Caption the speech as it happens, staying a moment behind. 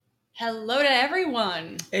Hello to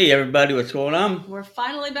everyone. Hey everybody, what's going on? We're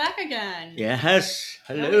finally back again. Yes,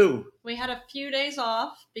 hello. We had a few days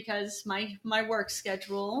off because my work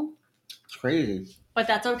schedule, It's crazy. but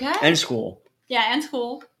that's okay. And school. Yeah, and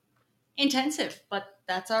school. Intensive, but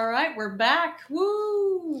that's all right. We're back.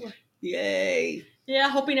 Woo! Yay. Yeah,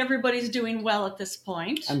 hoping everybody's doing well at this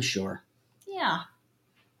point. I'm sure. Yeah.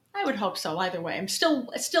 I would hope so either way. I'm still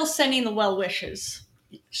sending the well wishes.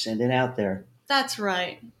 Send it out there. That's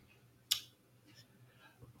right.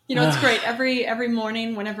 You know, it's great. Every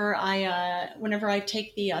morning, whenever I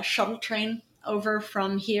take the shuttle train over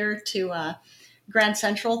from here to Grand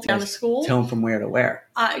Central down to school, Tell them from where to where.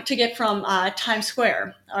 to get from Times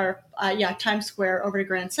Square Times Square over to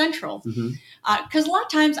Grand Central. Because a lot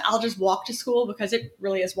of times I'll just walk to school because it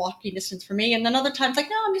really is walking distance for me, and then other times no,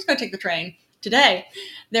 I'm just going to take the train. Today,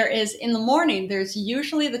 in the morning, there's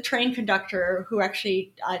usually the train conductor who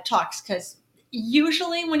actually talks, because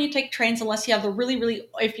usually when you take trains, unless you have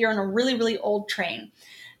if you're in a really old train,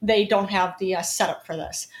 they don't have the setup for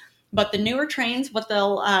this. But the newer trains, what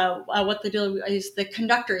they do is the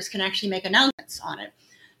conductors can actually make announcements on it.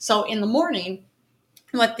 So in the morning,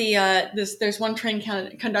 there's one train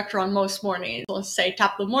conductor on most mornings. Let's say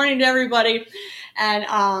top of the morning to everybody,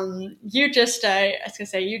 and you just made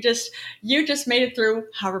it through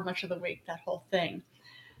however much of the week, that whole thing.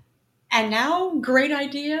 And now, great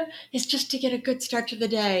idea is just to get a good start to the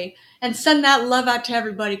day and send that love out to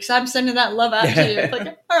everybody, because I'm sending that love out to you. It's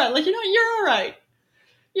like, all right, you're all right.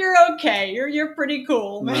 You're okay. You're pretty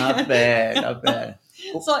cool, man. Not bad.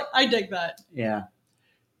 So I dig that. Yeah.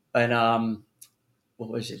 And what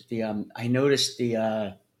was it? I noticed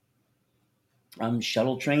the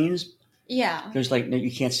shuttle trains. Yeah. There's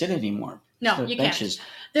you can't sit anymore. No, you benches. Can't.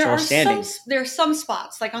 There are some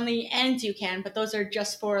spots, like on the ends you can, but those are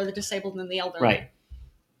just for the disabled and the elderly. Right.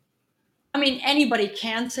 I mean, anybody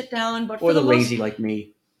can sit down, but or for the lazy like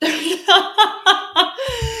me.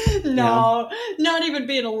 No, not even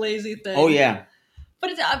being a lazy thing. Oh yeah.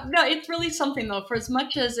 But it's really something, though. For as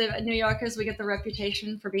much as New Yorkers, we get the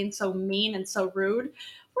reputation for being so mean and so rude,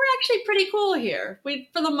 we're actually pretty cool here.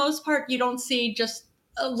 For the most part, you don't see just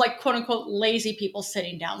quote unquote lazy people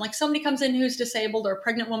sitting down. Like somebody comes in who's disabled, or a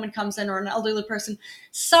pregnant woman comes in, or an elderly person,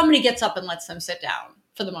 somebody gets up and lets them sit down.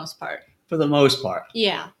 For the most part. For the most part.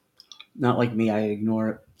 Yeah. Not like me, I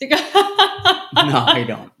ignore it. No, I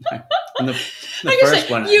don't. The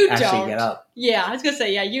first one, I actually get up. Yeah, I was gonna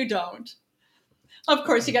say, yeah, you don't. Of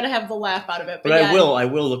course, you got to have the laugh out of it. But yeah. I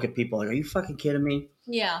will look at people like, are you fucking kidding me?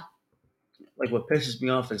 Yeah. Like, what pisses me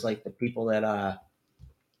off is like the people that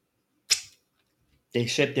they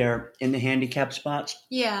sit there in the handicap spots.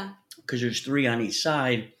 Yeah. Because there's 3 on each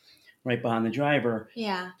side, right behind the driver.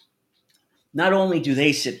 Yeah. Not only do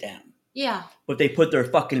they sit down. Yeah. But they put their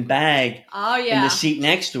fucking bag in the seat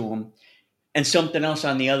next to them, and something else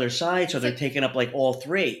on the other side, so they're taking up like all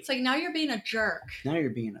 3. It's like, now you're being a jerk. Now you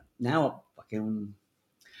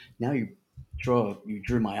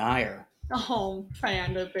drew my ire. Oh,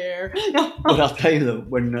 panda bear. But I'll tell you though,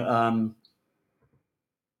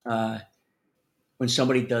 when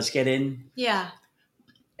somebody does get in, yeah,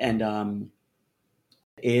 and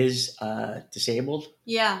is disabled,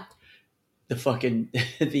 yeah, the fucking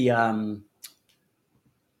the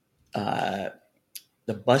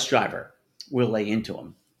bus driver will lay into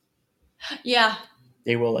them. Yeah,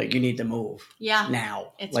 they will you need to move. Yeah,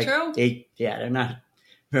 now it's true. They're not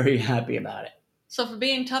very happy about it. So for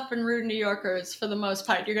being tough and rude New Yorkers, for the most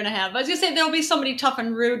part, you're going to have. I was going to say, there'll be somebody tough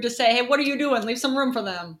and rude to say, hey, what are you doing? Leave some room for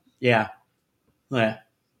them. Yeah. Yeah.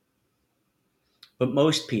 But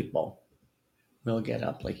most people will get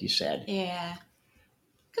up, like you said. Yeah.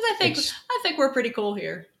 Because I think we're pretty cool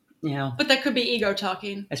here. Yeah. But that could be ego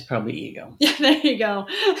talking. That's probably ego. Yeah, there you go.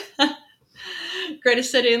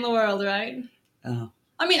 Greatest city in the world, right? I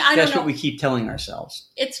mean, I don't know. That's what we keep telling ourselves.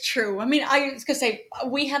 It's true. I mean, I was going to say,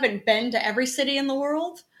 we haven't been to every city in the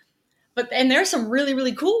world, and there's some really,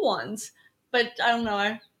 really cool ones. But I don't know.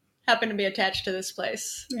 I happen to be attached to this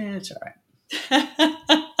place. Yeah, it's all right.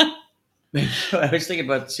 I was thinking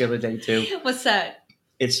about this the other day, too. What's that?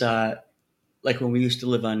 It's like when we used to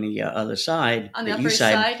live on the other side. On the Upper East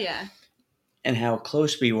Side, yeah. And how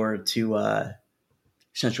close we were to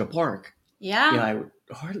Central Park. Yeah. I would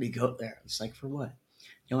hardly go there. It's like, for what?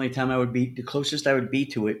 The only time the closest I would be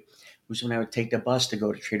to it was when I would take the bus to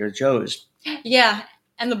go to Trader Joe's. Yeah,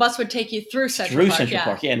 and the bus would take you through Central Park. Central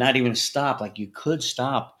Park, yeah, not even stop. Like, you could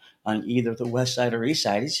stop on either the west side or east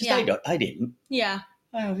side. It's just I didn't. Yeah.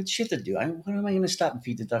 I have shit to do. What am I going to stop and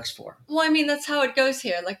feed the ducks for? Well, I mean, that's how it goes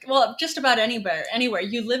here. Just about anywhere.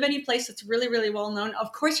 You live any place that's really, really well known,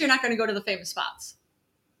 of course you're not going to go to the famous spots.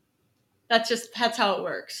 That's how it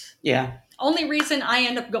works. Yeah. Only reason I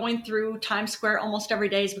end up going through Times Square almost every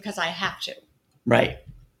day is because I have to. Right.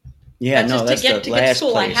 Yeah, That's to get to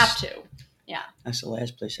school, place. I have to. Yeah. That's the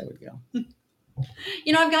last place I would go.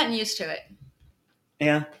 I've gotten used to it.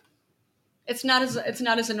 Yeah. It's not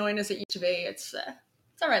as annoying as it used to be. It's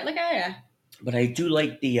all right. Like But I do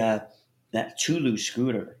like that Tulu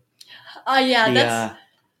scooter. Yeah, that's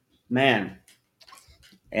man.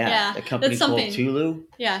 Yeah, the company that's something. called Tulu.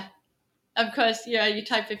 Yeah, of course. Yeah, if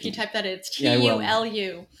you type that, it's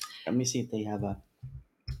TULU. Let me see if they have a.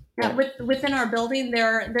 Within our building,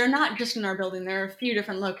 they're not just in our building. There are a few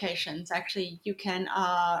different locations. Actually, you can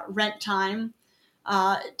rent time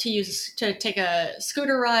to take a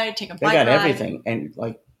scooter ride, take a bike ride. They got everything and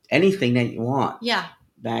like anything that you want. Yeah.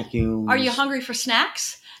 Vacuums. Are you hungry for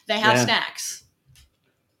snacks? They have snacks.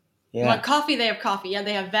 Yeah. You want coffee? They have coffee. Yeah,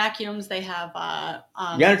 they have vacuums. They have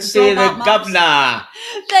Yancy the Governor.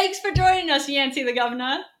 Thanks for joining us, Yancy the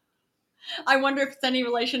Governor. I wonder if it's any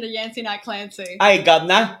relation to Yancy Not Clancy. Hi,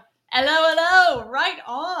 Governor. Hello. Right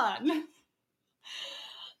on.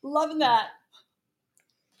 Loving that.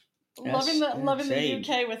 Yes, loving the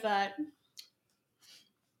UK with that.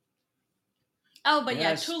 Oh, but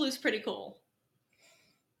yeah, Tulu's pretty cool.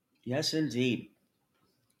 Yes, indeed.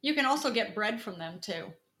 You can also get bread from them,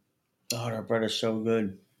 too. Oh, their bread is so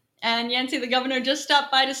good. And Yancy the Governor just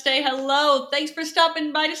stopped by to say hello. Thanks for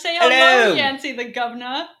stopping by to say hello, Yancy the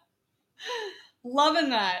Governor. Loving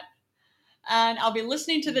that. And I'll be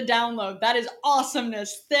listening to the download. That is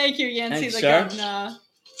awesomeness. Thank you, Yancy the Governor.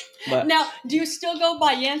 But now, do you still go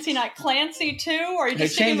by Yancy Not Clancy, too? Or are you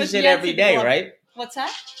just sticking with it every day, right? What's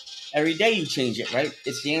that? Every day you change it, right?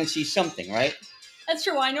 It's Yancy something, right? That's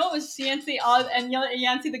true. I know it was Yancy, and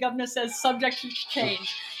Yancy the Governor says subject to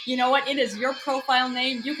change. You know what? It is your profile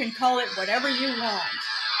name. You can call it whatever you want.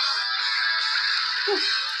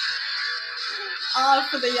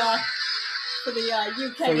 For the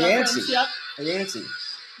UK for reference. Yancy. Yep. For Yancy.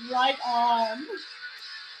 Right on.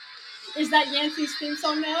 Is that Yancy's theme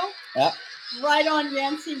song now? Yep. Right on,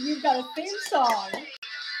 Yancy. You've got a theme song.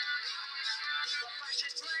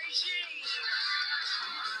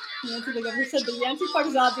 Yancy the Governor said the Yancy part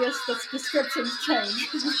is obvious. The descriptions change.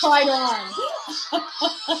 Right on.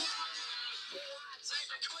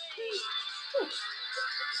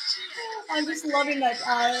 I'm just loving that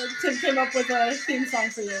Tim came up with a theme song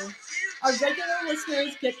for you. Our regular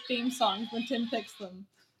listeners get theme songs when Tim picks them.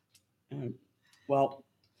 Well,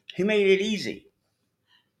 he made it easy.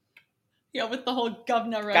 Yeah, with the whole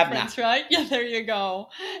governor reference, right? Yeah, there you go.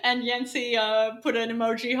 And Yancy put an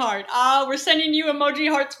emoji heart. We're sending you emoji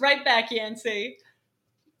hearts right back, Yancy.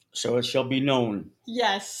 So it shall be known.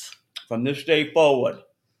 Yes. From this day forward.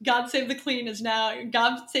 God Save the Queen is now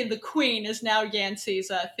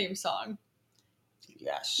Yancy's theme song.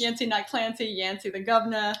 Yes. Yancy Not Clancy, Yancy the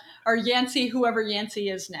Governor, or Yancy whoever Yancy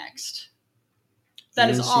is next. That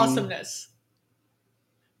Yancy. Is awesomeness.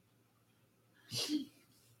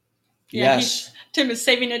 Yeah, yes. Tim is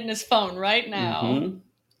saving it in his phone right now. Mm-hmm.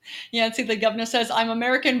 Yancy the Governor says, I'm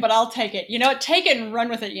American, but I'll take it. You know what? Take it and run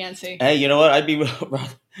with it, Yancy. Hey, you know what? I'd be,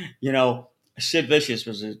 Sid Vicious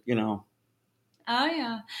was, Oh,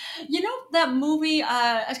 yeah. You know, that movie,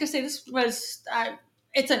 I was going to say this was,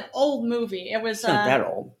 it's an old movie. It was. It's not that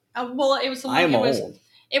old. Well, it was. I'm old.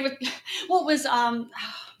 It was. What was?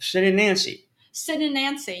 Sid and Nancy. Sid and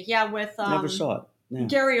Nancy, yeah, with. Never saw it. Yeah.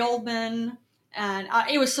 Gary Oldman, and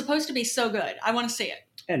it was supposed to be so good. I want to see it.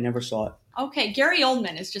 I never saw it. Okay, Gary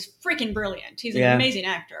Oldman is just freaking brilliant. He's an amazing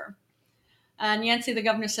actor. And Yancy the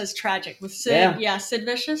Governor says tragic with Sid. Yeah, Sid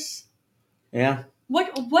Vicious. Yeah.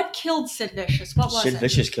 What killed Sid Vicious? What was it? Sid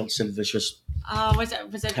Vicious killed Sid Vicious. Was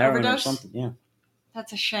it heroin overdose? Or something? Yeah.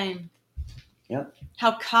 That's a shame. Yep.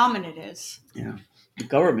 How common it is. Yeah. The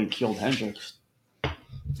government killed Hendrix.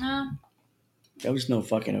 That was no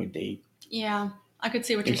fucking OD. Yeah, I could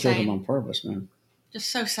see what you're saying. They killed him on purpose, man. Just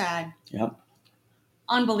so sad. Yep.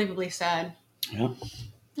 Unbelievably sad. Yep.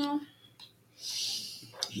 Yeah.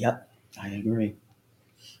 Yep, I agree.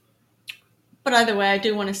 But either way, I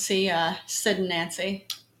do want to see Sid and Nancy.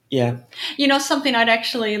 Yeah. You know, something I'd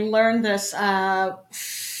actually learned this, I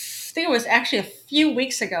think it was actually a few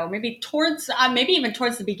weeks ago, maybe even towards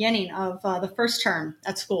the beginning of the first term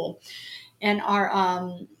at school. In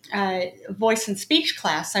our voice and speech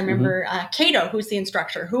class, I remember Cato, who's the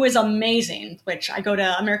instructor, who is amazing, which I go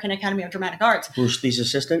to American Academy of Dramatic Arts. Bruce Lee's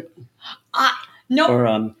assistant? No,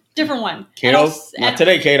 or, different one. Cato? Not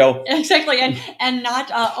today, Cato. Exactly, and not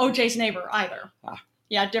OJ's neighbor either.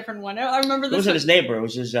 Yeah, different one. I remember this. It wasn't his neighbor. It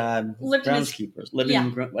was his groundskeepers.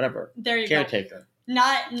 Whatever. There you Caretaker. Go.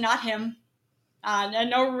 Not him.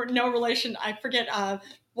 No relation. I forget.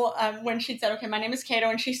 well, when she said, okay, my name is Cato,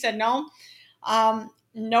 and she said, no,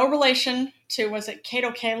 no relation to, was it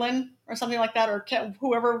Cato Kalin or something like that, or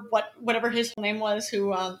whoever, whatever his name was,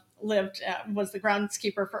 who lived, was the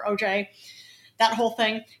groundskeeper for OJ, that whole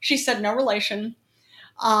thing. She said, no relation.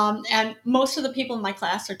 And most of the people in my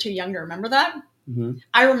class are too young to remember that. Mm-hmm.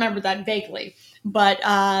 I remember that vaguely, but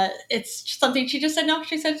it's something she just said, no,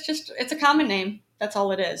 she said, it's a common name. That's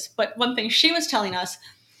all it is. But one thing she was telling us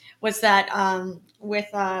was that with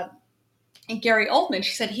Gary Oldman,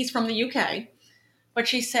 she said he's from the UK, but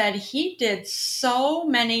she said he did so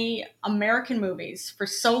many American movies for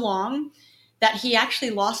so long that he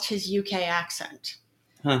actually lost his UK accent.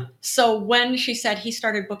 Huh. So when she said he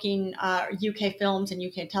started booking UK films and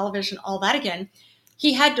UK television, all that again,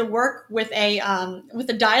 he had to work with a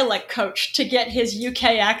dialect coach to get his UK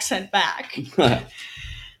accent back.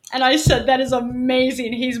 And I said, that is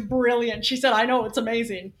amazing. He's brilliant. She said, I know, it's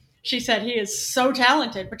amazing. She said he is so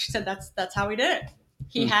talented, but she said that's how he did it.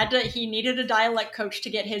 He needed a dialect coach to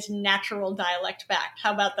get his natural dialect back.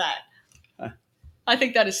 How about that? I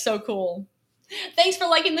think that is so cool. Thanks for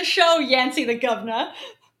liking the show, Yancey the Governor.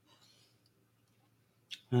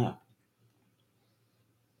 Huh.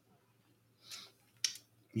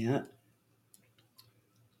 Yeah.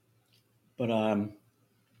 But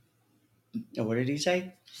what did he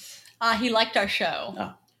say? He liked our show.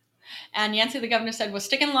 Oh. And Yancey the Governor said, we're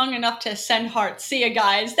sticking long enough to send hearts. See ya,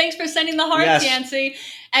 guys. Thanks for sending the hearts, yes. Yancey.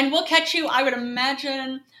 And we'll catch you, I would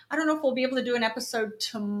imagine, I don't know if we'll be able to do an episode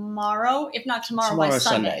tomorrow. If not tomorrow by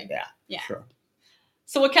Sunday. Yeah. Sure.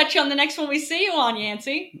 So we'll catch you on the next one we see you on,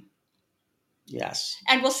 Yancey. Yes.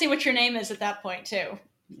 And we'll see what your name is at that point, too. Yes.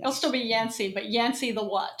 It'll still be Yancey, but Yancey the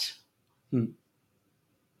what?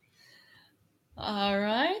 All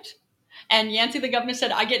right. And Yancey the Governor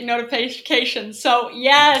said, I get notifications. So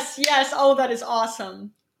yes. Oh, that is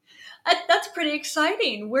awesome. That's pretty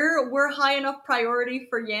exciting. We're high enough priority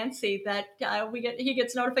for Yancey that he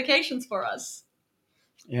gets notifications for us.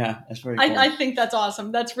 Yeah, that's very cool. I think that's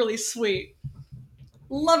awesome. That's really sweet.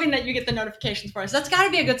 Loving that you get the notifications for us. That's got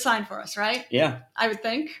to be a good sign for us, right? Yeah. I would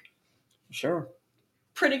think. Sure.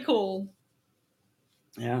 Pretty cool.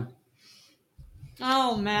 Yeah.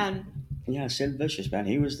 Oh, man. Yeah, Sid Vicious, man.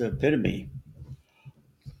 He was the epitome.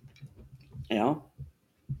 You know?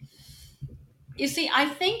 You see, I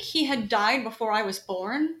think he had died before I was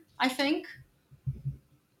born, I think.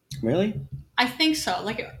 Really? I think so.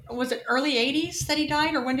 Like, was it early 80s that he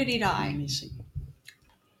died, or when did he die? Let me see.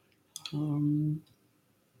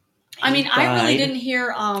 I really didn't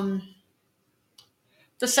hear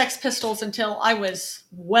the Sex Pistols until I was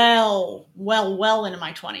well into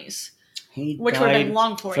my 20s. Which would have been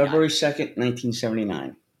long before February 2nd,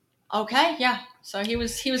 1979. Okay, yeah. So he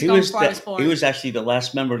was gone before I was born. He was actually the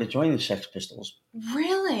last member to join the Sex Pistols.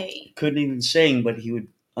 Really? Couldn't even sing, but he would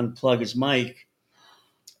unplug his mic.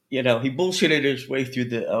 You know, he bullshitted his way through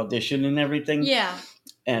the audition and everything. Yeah.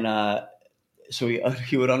 And so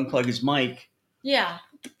he would unplug his mic. Yeah.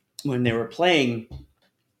 When they were playing.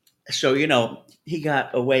 So, you know, he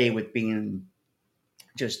got away with being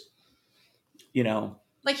just, you know.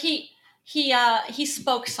 Like he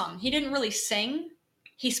spoke some. He didn't really sing.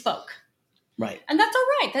 He spoke. Right. And that's all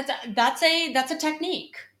right. That's a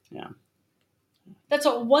technique. Yeah. That's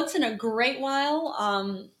a once in a great while.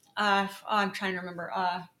 I'm trying to remember.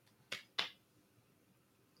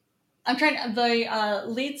 The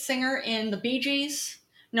lead singer in the Bee Gees.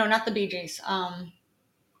 No, not the Bee Gees.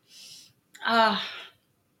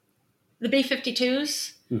 The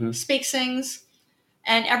B-52s sings,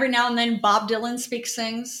 and every now and then Bob Dylan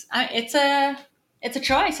sings. It's a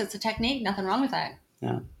choice. It's a technique. Nothing wrong with that.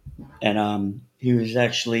 Yeah. And he was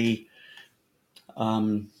actually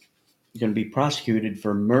going to be prosecuted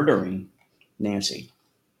for murdering Nancy.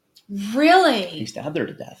 Really? He stabbed her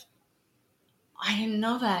to death. I didn't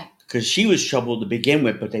know that. Because she was troubled to begin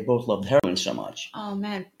with, but they both loved heroin so much. Oh,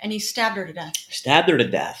 man. And he stabbed her to death. Stabbed her to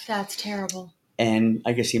death. That's terrible. And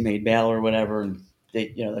I guess he made bail or whatever. And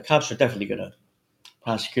they, you know, the cops are definitely going to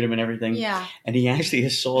prosecute him and everything. Yeah. And he actually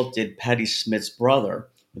assaulted Patti Smith's brother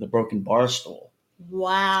with a broken bar stool.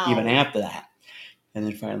 Wow. Even after that. And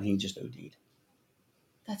then finally he just OD'd.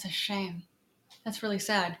 That's a shame. That's really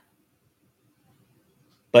sad.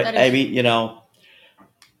 But I mean, you know,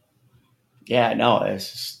 yeah, no,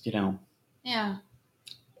 it's just, you know. Yeah.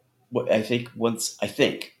 What I think once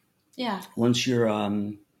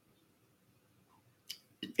you're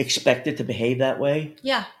expected to behave that way,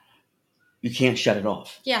 yeah, you can't shut it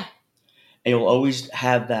off. Yeah. And you'll always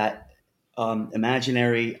have that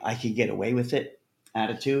imaginary I can get away with it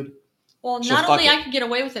attitude. Well, so not only I can get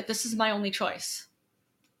away with it, this is my only choice.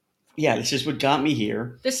 Yeah, this is what got me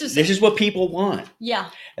here. This is what people want. Yeah.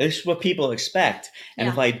 This is what people expect. And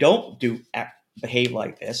if I don't behave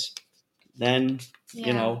like this, then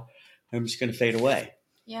I'm just going to fade away.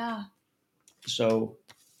 Yeah. So,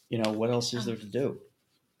 what else is there to do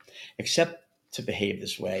except to behave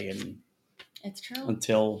this way? And it's true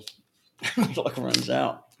until my luck runs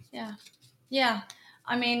out. Yeah. Yeah.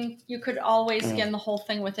 I mean, you could always skin the whole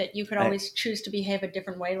thing with it. You could always choose to behave a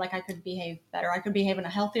different way. Like I could behave better. I could behave in a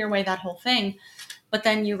healthier way, that whole thing. But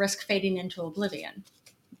then you risk fading into oblivion.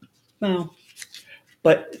 Well,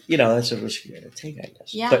 but that's a risk you got to take, I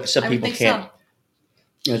guess. Yeah, but some people can't.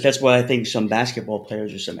 So. That's why I think some basketball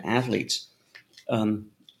players or some athletes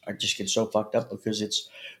are just get so fucked up because it's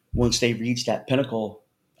once they reach that pinnacle.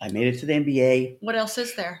 I made it to the NBA. What else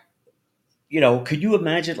is there? Could you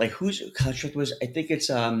imagine like whose contract was? I think it's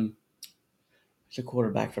the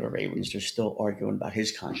quarterback for the Ravens. They're still arguing about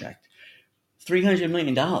his contract. $300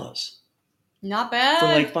 million. Not bad. For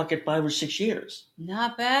like fucking 5 or 6 years.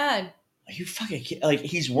 Not bad. Are you fucking kidding? Like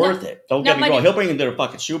he's worth it. Don't get me wrong. He'll bring him to the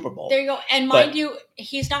fucking Super Bowl. There you go. And mind you,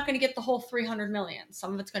 he's not going to get the whole $300 million.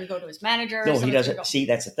 Some of it's going to go to his manager. No, he doesn't. See,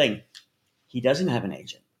 that's the thing. He doesn't have an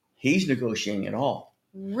agent. He's negotiating it all.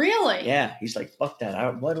 Really? Yeah. He's like, fuck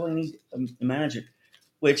that. Why do I need a manager?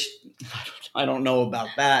 Which I don't know about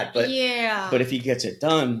that, but But if he gets it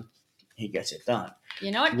done, he gets it done.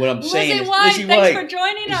 You know what? What I'm saying is, Lizzie White, thanks for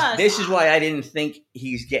joining us. This is why I didn't think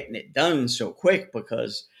he's getting it done so quick,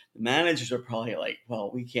 because the managers are probably like,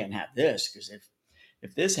 well, we can't have this because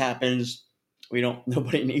if this happens,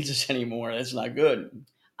 nobody needs us anymore. That's not good.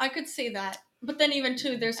 I could see that. But then even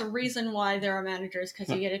too, there's a reason why there are managers,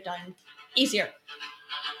 because you get it done easier.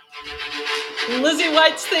 Lizzie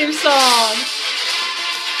White's theme song.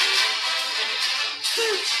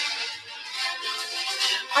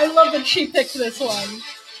 I love that she picked this one.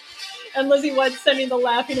 And Lizzie White's sending the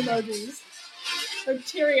laughing emojis. Or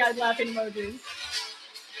teary-eyed laughing emojis.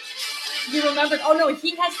 You remembered? Oh no,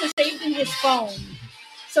 he has this saved in his phone.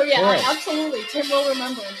 So yeah, absolutely. Tim will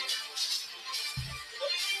remember.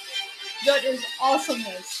 That is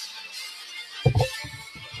awesomeness.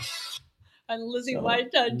 And Lizzie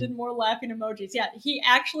White did more laughing emojis. Yeah, he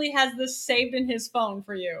actually has this saved in his phone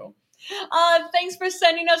for you. Thanks for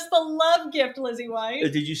sending us the love gift, Lizzie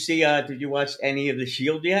White. Did you see? Did you watch any of The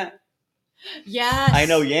Shield yet? Yes. I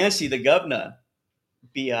know Yancey, the governor,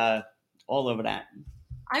 be all over that.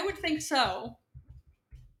 I would think so.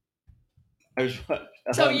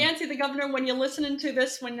 So Yancey, the governor, when you're listening to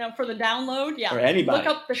this, for the download, or anybody, look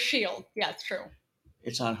up The Shield. Yeah, it's true.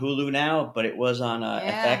 It's on Hulu now, but it was on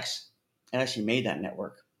FX. I actually made that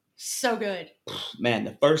network. So good. Man,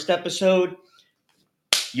 the first episode,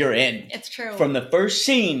 you're in. It's true. From the first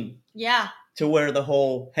scene. Yeah. To where the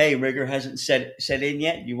whole, hey, Rigger hasn't set in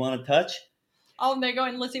yet. You want to touch? Oh, and they're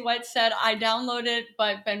going. Lizzie White said, "I downloaded,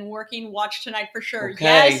 but been working. Watch tonight for sure."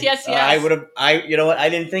 Okay. Yes. I would have. You know what? I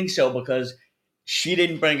didn't think so because she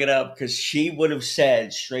didn't bring it up because she would have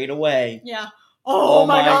said straight away. Yeah. Oh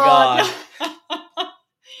my God.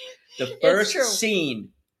 The first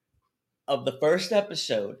scene of the first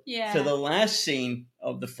episode to the last scene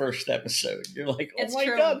of the first episode. You're like, oh my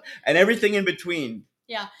God. And everything in between.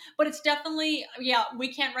 Yeah, but it's definitely,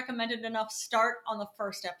 we can't recommend it enough. Start on the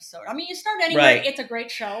first episode. I mean, you start anywhere. Right. It's a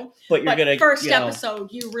great show. But you're going to, first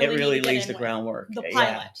episode, you really it really need to lays the groundwork. The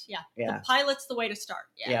pilot. Yeah. The pilot's the way to start.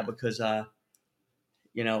 Yeah, because, and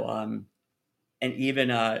even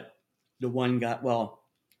the one guy, we'll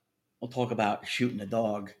talk about shooting a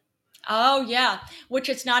dog. Oh yeah, which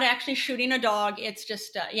it's not actually shooting a dog. It's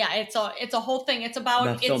just it's a whole thing. It's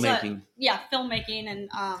about filmmaking. Filmmaking and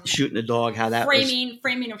shooting a dog. How that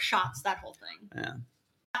framing of shots. That whole thing. Yeah.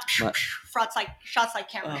 Shots like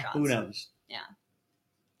camera shots. Who knows? Yeah.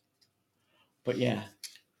 But yeah.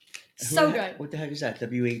 So good. What the heck is that?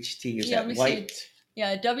 WHT? Is that white? See.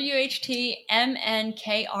 Yeah,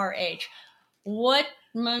 WHTMNKRH. What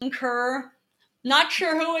Munker? Not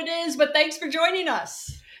sure who it is, but thanks for joining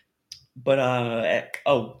us. But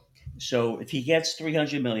so if he gets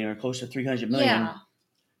 300 million or close to 300 million,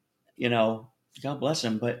 God bless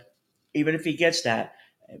him. But even if he gets that,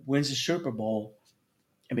 wins the Super Bowl,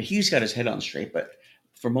 I mean, he's got his head on straight. But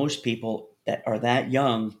for most people that are that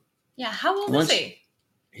young, how old is he?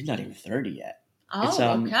 He's not even 30 yet.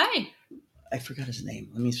 Oh, okay. I forgot his name.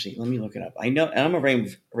 Let me see. Let me look it up. I know, and I'm a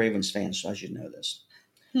Ravens fan, so I should know this.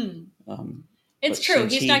 It's true.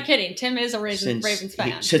 He's not kidding. Tim is a Ravens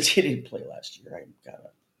fan. Since he didn't play last year, I'm kind of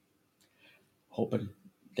hoping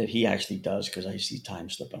that he actually does because I see time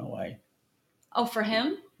slipping away. Oh, for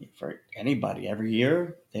him? For anybody, every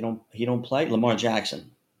year he don't play. Lamar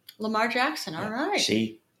Jackson. All right.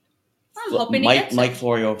 See, I'm hoping he gets Mike it.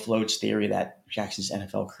 Florio floats theory that Jackson's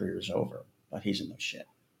NFL career is over, but he's in no shit.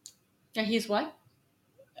 Yeah, he's what?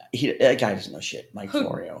 That guy doesn't know shit. Mike Who?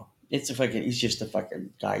 Florio. He's just a fucking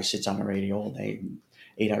guy who sits on the radio all day,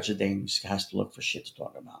 8 hours a day, and just has to look for shit to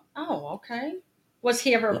talk about. Oh, okay. Was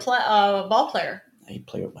he ever a ball player? He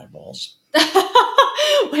played with my balls.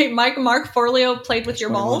 Wait, Mark Forleo played with That's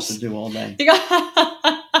your what balls? He wants to do all day.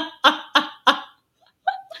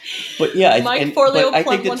 But But yeah, Mike Forleo I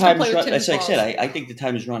think the wants time to play is with running. Tim's That's like I said. balls. I think the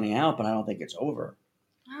time is running out, but I don't think it's over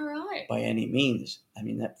All right. by any means. I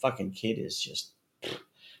mean, that fucking kid is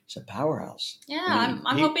just—it's a powerhouse. Yeah, I mean,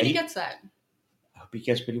 I'm hoping he gets that. I hope he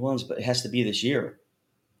gets what he wants, but it has to be this year.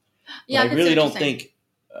 Yeah, But I really don't think.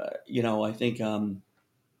 I think. I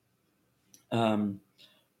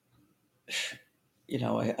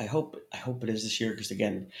hope it is this year because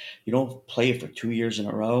again, you don't play it for 2 years in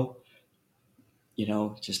a row.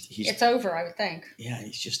 It's over, I would think. Yeah,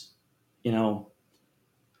 he's just,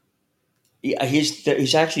 he's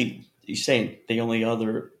saying the only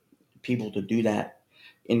other people to do that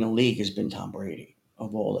in the league has been Tom Brady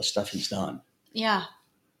of all the stuff he's done. Yeah.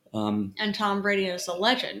 And Tom Brady is a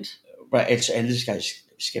legend. Right. And this guy's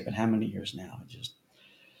skipping how many years now?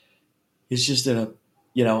 It's just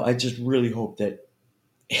I just really hope that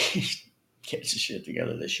he gets his shit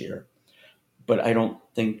together this year. But I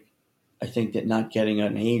think that not getting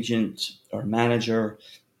an agent or manager,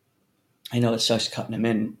 I know it sucks cutting him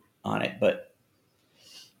in on it, but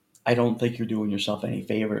I don't think you're doing yourself any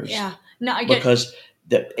favors. Yeah. No, because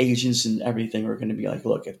the agents and everything are going to be like,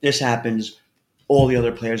 look, if this happens, all the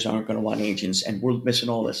other players aren't going to want agents, and we're missing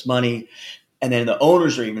all this money. And then the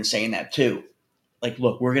owners are even saying that too. Like,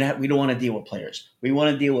 look, we don't want to deal with players. We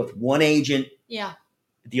want to deal with one agent. Yeah.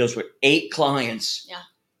 Deals with 8 clients. Yeah.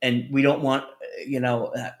 And we don't want,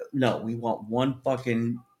 no, we want one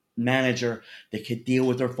fucking manager that could deal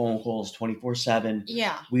with their phone calls 24/7.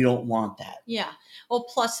 Yeah. We don't want that. Yeah. Well,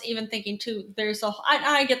 plus even thinking too,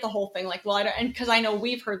 I get the whole thing like, well, and because I know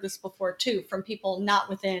we've heard this before too from people not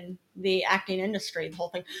within the acting industry, the whole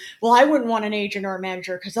thing. Well, I wouldn't want an agent or a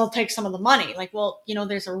manager because they'll take some of the money. Like, well,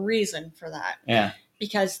 there's a reason for that. Yeah.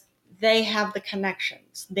 Because they have the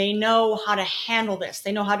connections. They know how to handle this.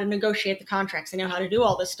 They know how to negotiate the contracts. They know how to do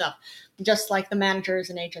all this stuff, just like the managers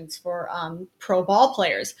and agents for pro ball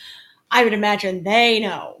players. I would imagine they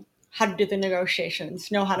know how to do the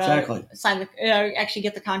negotiations, know how to sign actually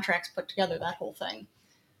get the contracts put together, that whole thing.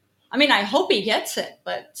 I mean, I hope he gets it,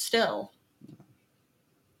 but still.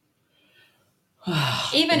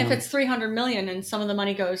 Even if it's $300 million and some of the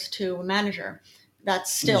money goes to a manager,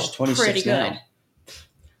 that's still pretty good. Now.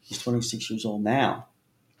 He's 26 years old now.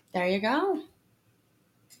 There you go.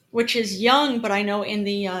 Which is young, but I know in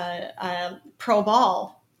the pro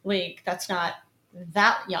ball league, that's not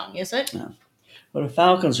that young, is it? No. Well, the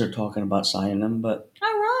Falcons are talking about signing him, but all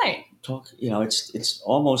right. It's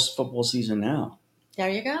almost football season now. There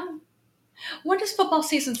you go. When does football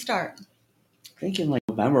season start? I think in like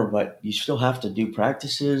November, but you still have to do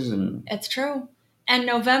practices and. It's true. And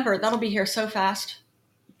November, that'll be here so fast.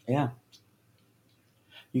 Yeah.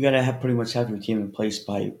 You got to pretty much have your team in place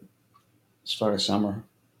by start of summer.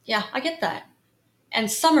 Yeah, I get that. And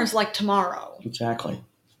summer's like tomorrow. Exactly.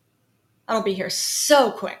 That'll be here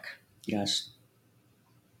so quick. Yes.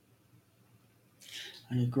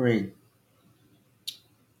 I agree.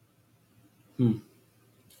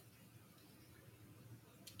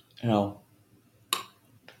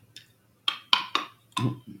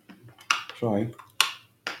 Sorry.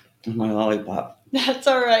 My lollipop. That's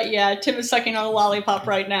all right. Yeah, Tim is sucking on a lollipop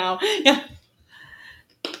right now. Yeah.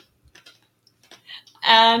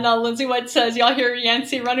 And Lindsay White says, y'all hear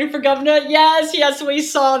Yancey running for governor? Yes, we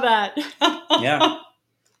saw that. Yeah.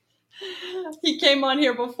 He came on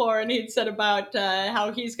here before and he'd said about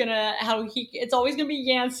how it's always going to be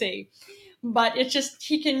Yancey. But it's just,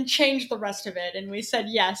 he can change the rest of it. And we said,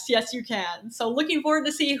 yes, you can. So looking forward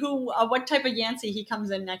to see what type of Yancey he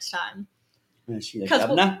comes in next time. Is she the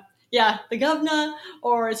governor? The governor,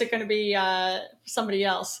 or is it going to be somebody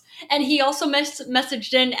else? And he also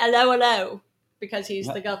messaged in hello, because he's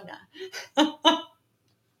the governor.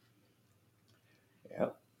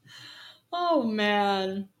 Yep. Oh,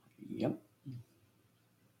 man. Yep.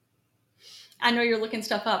 I know you're looking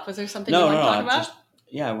stuff up. Was there something you want to talk about?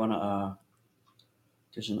 I want to,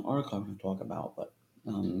 there's an article I'm going to talk about, but.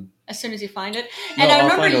 As soon as you find it. And I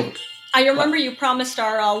remember you promised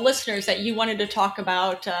our listeners that you wanted to talk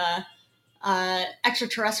about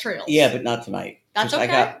extraterrestrials. Yeah, but not tonight. That's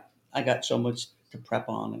okay. I got so much to prep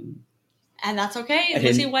on. And that's okay.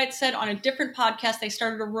 Lizzie White said on a different podcast, they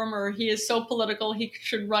started a rumor he is so political he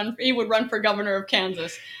would run for governor of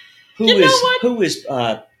Kansas. Who is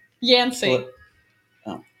Yancey.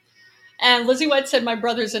 Oh. And Lizzie White said my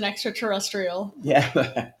brother's an extraterrestrial.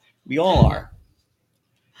 Yeah, we all are.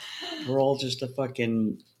 We're all just a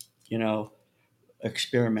fucking,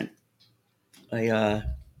 experiment. What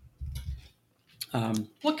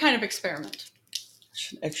kind of experiment?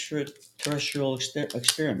 It's an extraterrestrial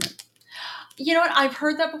experiment. You know what? I've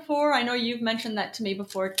heard that before. I know you've mentioned that to me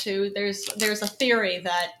before too. There's a theory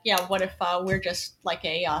that what if we're just like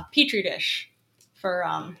a petri dish for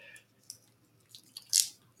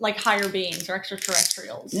like higher beings or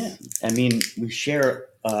extraterrestrials. Yeah, I mean we share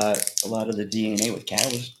a lot of the DNA with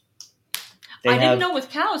cows. I didn't know with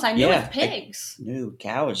cows. I knew with pigs.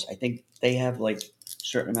 Cows. I think they have like a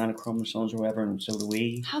certain amount of chromosomes or whatever, and so do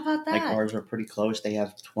we. How about that? Like ours are pretty close. They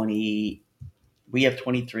have 20. We have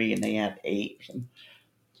 23, and they have 8.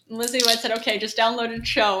 Lizzie White said, "Okay, just downloaded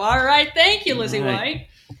show." All right, thank you, Lizzie White.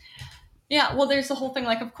 Yeah, well, there's the whole thing.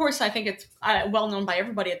 Like, of course, I think it's well known by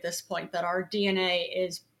everybody at this point that our DNA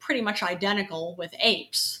is pretty much identical with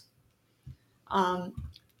apes.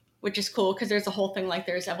 Which is cool because there's a whole thing like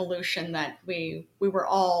there's evolution that we were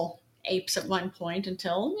all apes at one point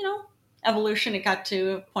until, evolution, it got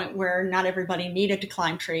to a point where not everybody needed to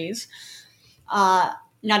climb trees. Not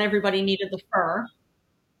everybody needed the fur.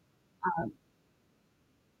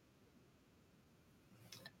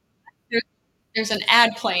 There's an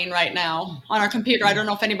ad playing right now on our computer. I don't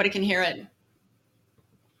know if anybody can hear it.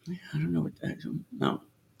 I don't know what that is. No.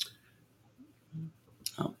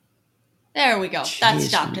 Oh. There we go. That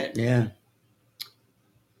stopped it. Yeah.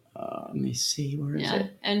 Let me see. Where is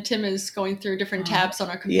it? And Tim is going through different tabs on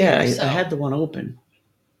our computer. Yeah, I had the one open.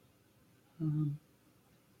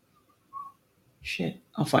 Shit.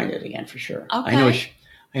 I'll find it again for sure. Okay.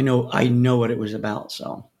 I know what it was about,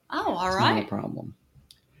 so. Oh, all right. No problem.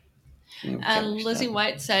 And Lizzie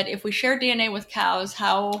White said, if we share DNA with cows,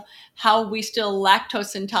 how we still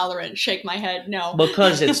lactose intolerant? Shake my head. No.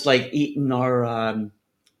 Because it's like eating our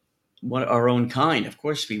own kind. Of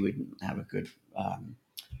course we wouldn't have a good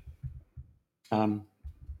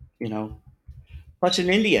Plus in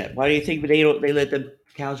India, why do you think they let the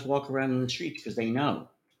cows walk around in the streets? Because they know.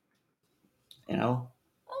 Oh,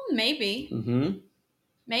 maybe. Mm-hmm.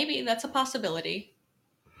 Maybe that's a possibility.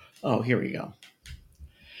 Oh, here we go.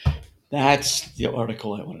 That's the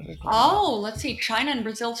article I wanted to talk about. Oh, let's see. China and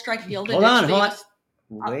Brazil strike the old. Hold on.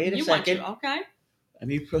 Wait a second. Okay. Let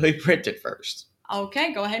me really print it first.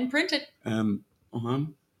 Okay, go ahead and print it. All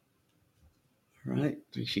right,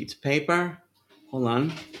 3 sheets of paper. Hold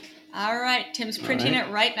on. All right, Tim's printing it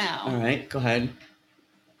right now. All right, go ahead.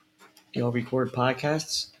 Y'all record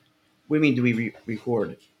podcasts? What do you mean do we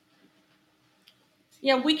record?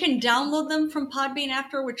 Yeah, we can download them from Podbean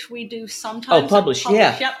after, which we do sometimes. Oh, publish.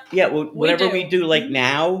 Yeah. Yep. Yeah, well, whatever we do like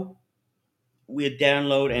now, we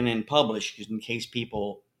download and then publish, because in case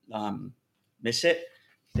people miss it,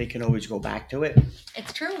 they can always go back to it.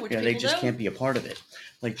 It's true. Which they just can't be a part of it.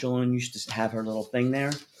 Like Jolene used to have her little thing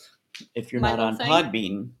there. If you're not on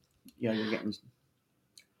Podbean, you're getting...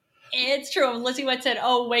 It's true. Lizzie White said,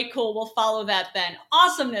 "Oh, way cool. We'll follow that then."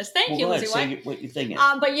 Awesomeness. Thank you, Lizzie White. What you thinking?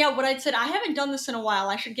 But yeah, what I'd said, I haven't done this in a while.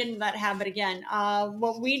 I should get into that habit again.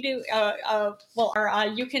 What we do,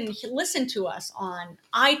 you can listen to us on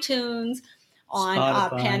iTunes, on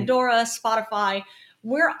Pandora, Spotify.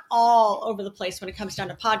 We're all over the place when it comes down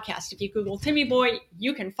to podcasts. If you Google Timmy Boy,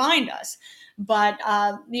 you can find us. But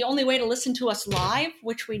the only way to listen to us live,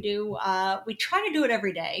 which we do, we try to do it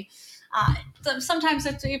every day. Sometimes,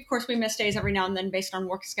 of course, we miss days every now and then based on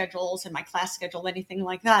work schedules and my class schedule, anything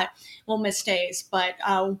like that. We'll miss days. But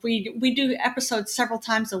we do episodes several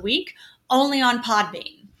times a week, only on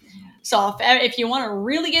Podbean. So if you want to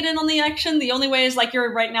really get in on the action, the only way is like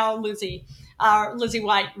you're right now, Lizzie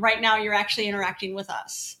White. Right now, you're actually interacting with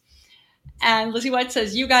us. And Lizzie White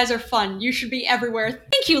says, "You guys are fun. You should be everywhere."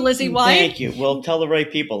 Thank you, Lizzie White. Thank you. Well, tell the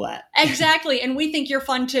right people that. Exactly. And we think you're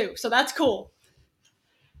fun too. So that's cool.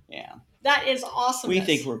 Yeah. That is awesome. We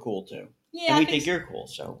think we're cool too. Yeah. And we think you're cool.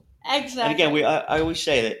 So. Exactly. And again, I always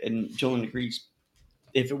say that, and Jolene agrees,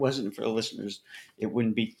 if it wasn't for the listeners, it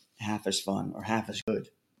wouldn't be half as fun or half as good.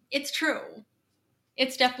 It's true.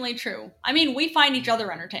 It's definitely true. I mean, we find each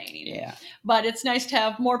other entertaining. Yeah. But it's nice to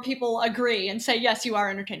have more people agree and say, yes, you are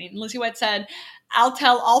entertaining. Lizzie White said, "I'll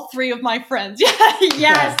tell all 3 of my friends."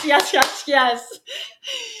 Yes.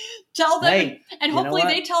 Tell them. Hey, and hopefully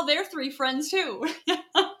they tell their 3 friends too.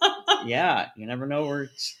 Yeah. You never know where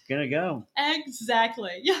it's going to go.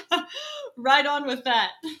 Exactly. Right on with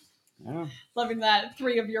that. Oh. Loving that.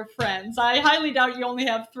 3 of your friends. I highly doubt you only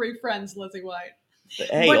have 3 friends, Lizzie White. But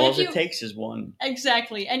hey, all it takes is 1.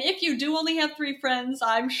 Exactly. And if you do only have 3 friends,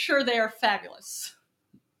 I'm sure they are fabulous.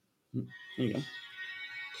 There you go.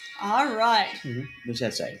 All right. What does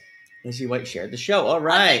that say? Lizzie White shared the show. All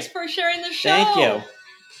right. Thanks for sharing the show. Thank you.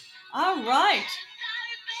 All right.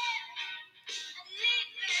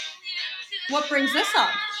 What brings this up?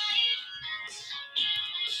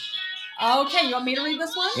 Okay, you want me to read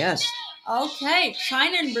this one? Yes. Okay,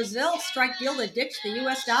 China and Brazil strike deal to ditch the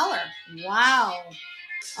U.S. dollar. Wow.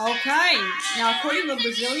 Okay, now according to the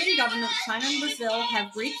Brazilian government, China and Brazil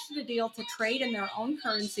have reached a deal to trade in their own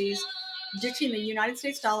currencies, ditching the United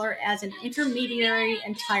States dollar as an intermediary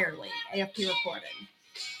entirely, AFP reported.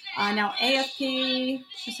 Now, AFP,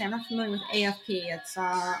 I'm not familiar with AFP. It's,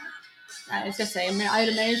 I was going to say, I'd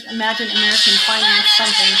imagine American finance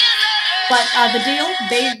something. But the deal,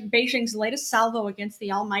 Beijing's latest salvo against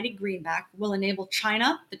the almighty greenback, will enable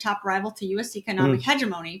China, the top rival to U.S. economic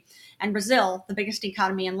hegemony, and Brazil, the biggest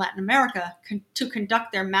economy in Latin America, to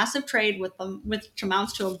conduct their massive trade with them, which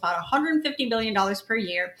amounts to about $150 billion per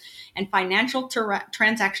year, and financial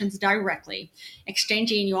transactions directly,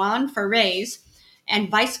 exchanging yuan for reais, and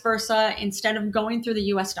vice versa, instead of going through the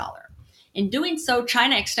U.S. dollar. In doing so,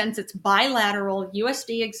 China extends its bilateral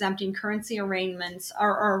USD exempting currency arrangements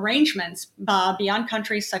beyond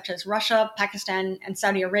countries such as Russia, Pakistan, and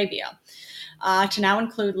Saudi Arabia to now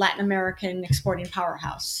include Latin American exporting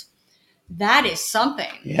powerhouse. That is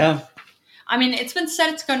something. Yeah. I mean, it's been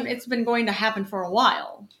said it's been going to happen for a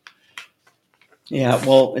while. Yeah.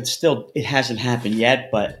 Well, it hasn't happened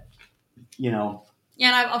yet, but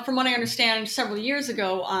And from what I understand, several years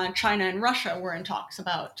ago, China and Russia were in talks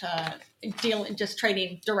about just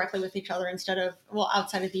trading directly with each other instead of,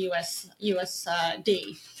 outside of the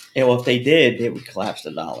USD. Yeah, well, if they did, it would collapse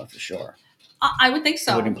the dollar for sure. I would think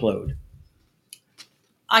so. It would implode.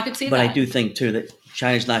 I could see but that. But I do think, too, that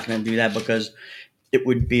China's not going to do that because it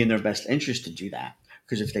would be in their best interest to do that.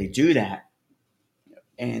 Because if they do that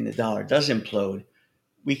and the dollar does implode,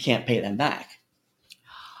 we can't pay them back.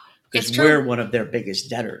 Because we're one of their biggest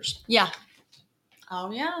debtors. Yeah.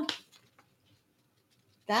 Oh, yeah.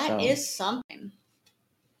 That is something.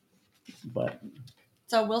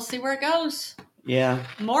 So we'll see where it goes. Yeah.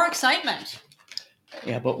 More excitement.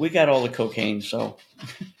 Yeah, but we got all the cocaine, so.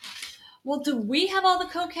 Well, do we have all the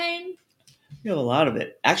cocaine? We have a lot of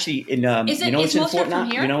it. Actually, it's in Fort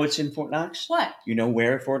Knox. You know it's in Fort Knox? What? You know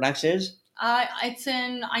where Fort Knox is? I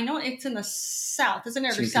know it's in the south. Isn't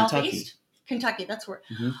it? Or southeast? Kentucky, that's where.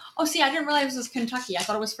 Mm-hmm. Oh, see, I didn't realize it was Kentucky. I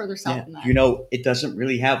thought it was further south than that. It doesn't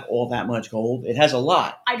really have all that much gold. It has a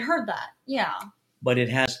lot. I'd heard that, yeah. But it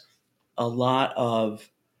has a lot of,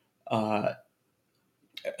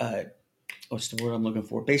 what's the word I'm looking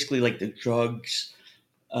for? Basically, like the drugs,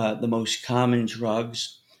 the most common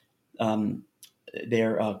drugs,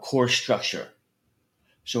 their core structure.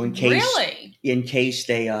 So in case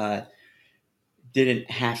they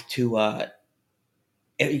didn't have to.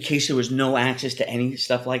 In case there was no access to any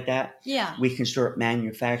stuff like that, we can start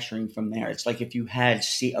manufacturing from there. It's like if you had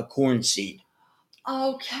a corn seed.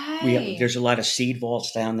 Okay. There's a lot of seed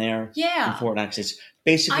vaults down there in Fort Knox. It's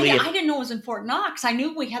basically... I didn't know it was in Fort Knox. I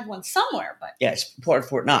knew we had one somewhere, but... Yeah, it's part of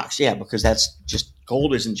Fort Knox, because that's just...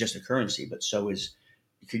 Gold isn't just a currency, but so is...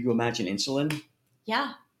 Could you imagine insulin?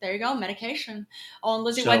 Yeah. There you go, medication. Oh, and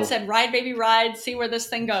Lizzie White said, ride, baby, ride, see where this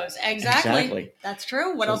thing goes. Exactly. That's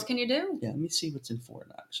true. What else can you do? Yeah, let me see what's in Fort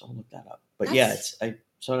Knox. I'll look that up. But I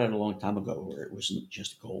saw that a long time ago where it wasn't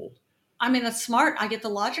just gold. I mean, that's smart. I get the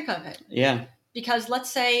logic of it. Yeah. Because let's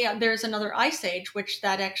say there's another ice age,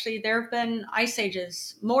 there have been ice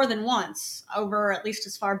ages more than once, over at least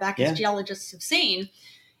as far back as geologists have seen.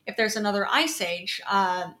 If there's another ice age,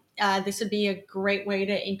 this would be a great way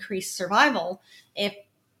to increase survival if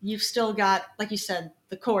you've still got, like you said,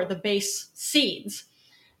 the core, the base seeds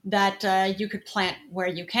that you could plant where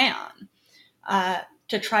you can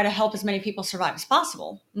to try to help as many people survive as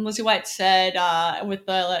possible. And Lizzie White said with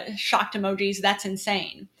the shocked emojis, that's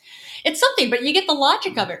insane. It's something, but you get the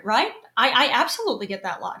logic of it, right? I absolutely get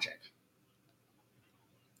that logic.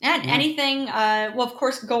 And anything, of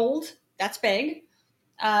course, gold, that's big.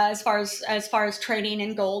 As far as trading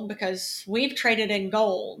in gold, because we've traded in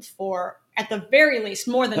gold for, at the very least,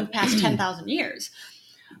 more than the past 10,000 years.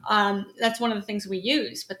 That's one of the things we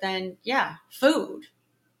use. But then, food.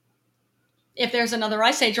 If there's another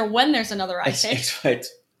ice age, or when there's another ice age.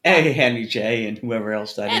 Hey, Henry J. and whoever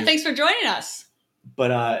else that is. And thanks for joining us.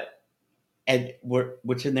 But and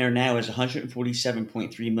what's in there now is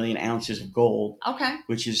 147.3 million ounces of gold. Okay.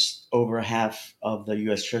 Which is over half of the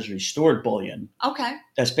U.S. Treasury stored bullion. Okay.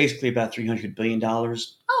 That's basically about $300 billion.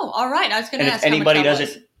 Oh, all right. I was going to ask if anybody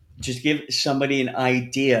doesn't, just give somebody an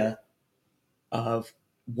idea of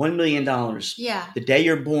 $1 million. Yeah. The day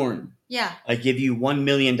you're born. Yeah. I give you $1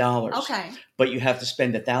 million. Okay. But you have to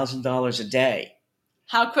spend $1,000 a day.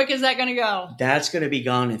 How quick is that going to go? That's going to be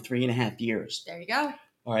gone in 3.5 years. There you go.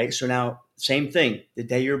 All right. So now, same thing. The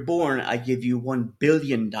day you're born, I give you $1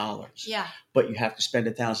 billion. Yeah. But you have to spend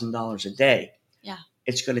 $1,000 a day. Yeah.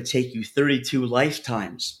 It's going to take you 32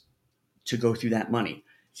 lifetimes to go through that money.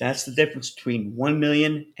 So that's the difference between 1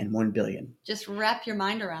 million and 1 billion. Just wrap your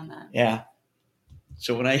mind around that. Yeah.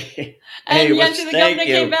 So when I and Yancy the Governor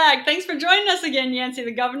came back. Thanks for joining us again, Yancy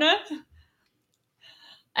the Governor.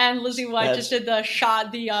 And Lizzie White just did the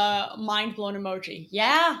mind blown emoji.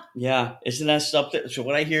 Yeah. Yeah. Isn't that something? So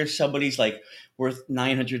when I hear somebody's like worth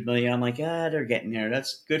 900 million, I'm like, they're getting there.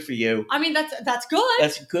 That's good for you. I mean, that's good.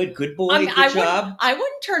 That's good. Good boy. Good job. I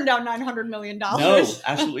wouldn't turn down $900 million. No,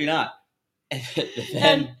 absolutely not.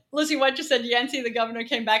 And Lizzie White just said Yancy the Governor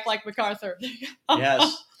came back like MacArthur.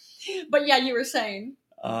 Yes. But yeah, you were saying.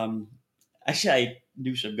 Actually, I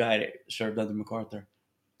knew some guy that served under MacArthur.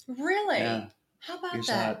 Really? Yeah. How about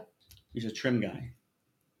that? He's a trim guy.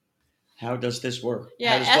 How does this work?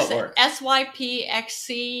 Yeah, how does what work?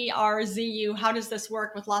 SYPXCRZU. How does this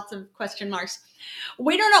work with lots of question marks?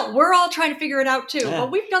 We don't know. We're all trying to figure it out too. Yeah. But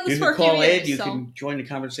we've done this for a few years. You can join the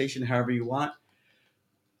conversation however you want.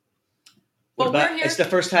 But we're here. It's the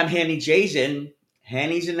first time Hanny J's in.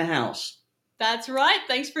 Hanny's in the house. That's right.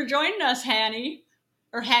 Thanks for joining us, Hanny.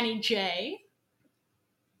 Or Hanny J.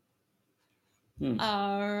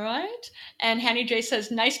 All right. And Hanny J says,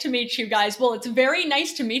 nice to meet you guys. Well, it's very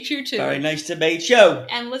nice to meet you too. Very nice to meet you.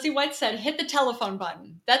 And Lizzie White said, hit the telephone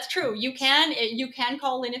button. That's true. You can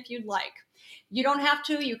call in if you'd like. You don't have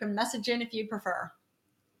to. You can message in if you'd prefer.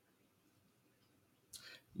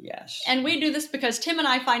 Yes. And we do this because Tim and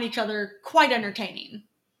I find each other quite entertaining.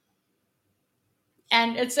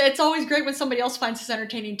 And it's always great when somebody else finds us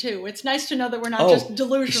entertaining too. It's nice to know that we're not just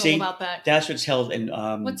delusional about that. That's what's held in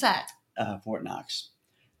what's that? Fort Knox.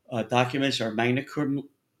 Documents are Magna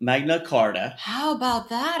Carta. How about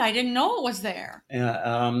that? I didn't know it was there.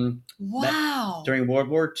 Wow. During World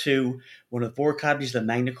War II, one of the 4 copies of the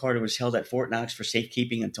Magna Carta was held at Fort Knox for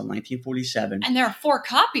safekeeping until 1947. And there are 4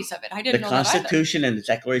 copies of it. I didn't know that either. The Constitution and the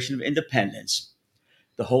Declaration of Independence,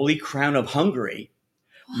 the Holy Crown of Hungary,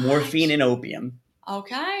 morphine and opium.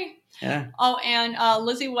 Okay. Yeah. Oh, and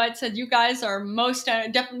Lizzie White said, you guys are most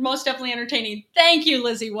definitely entertaining. Thank you,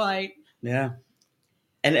 Lizzie White. Yeah.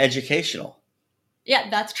 And educational.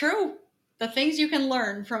 Yeah, that's true. The things you can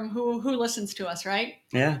learn from who listens to us, right?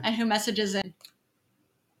 Yeah. And who messages in.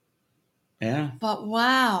 Yeah. But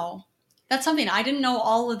wow. That's something. I didn't know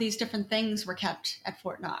all of these different things were kept at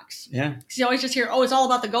Fort Knox. Yeah. Because you always just hear, it's all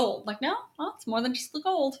about the gold. Like, no, well, it's more than just the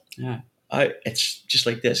gold. Yeah. It's just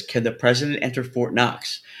like this. Can the president enter Fort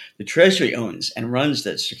Knox? The Treasury owns and runs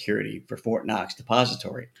the security for Fort Knox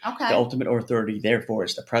Depository. Okay. The ultimate authority, therefore,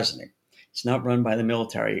 is the president. It's not run by the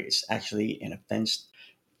military. It's actually in a fenced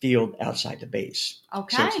field outside the base.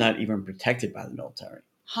 Okay. So it's not even protected by the military.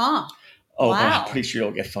 Huh. Oh, wow. But I'm pretty sure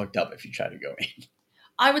you'll get fucked up if you try to go in.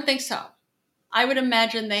 I would think so. I would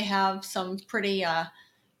imagine they have some pretty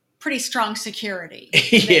strong security.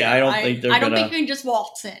 Yeah, I don't think they're I don't think you can just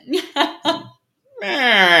waltz in.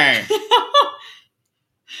 I'm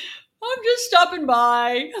just stopping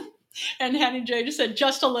by. And Hanny J just said,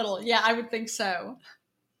 just a little. Yeah, I would think so.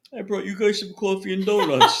 I brought you guys some coffee and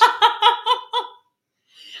donuts.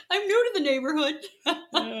 I'm new to the neighborhood.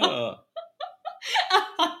 Yeah.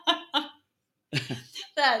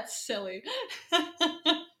 That's silly.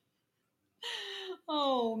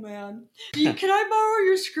 Oh, man. Can I borrow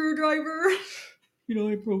your screwdriver? You know,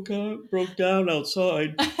 I broke down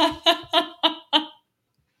outside.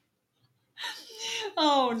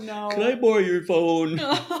 Oh, no. Can I borrow your phone?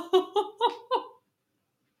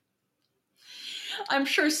 I'm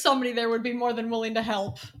sure somebody there would be more than willing to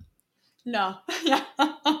help. No.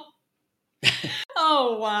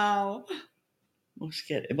 Oh, wow.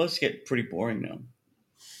 It must get pretty boring now.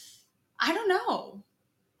 I don't know.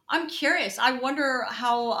 I'm curious. I wonder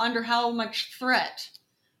under how much threat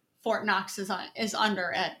Fort Knox is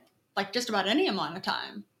under at like just about any amount of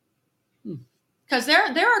time. Because there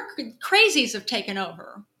are crazies have taken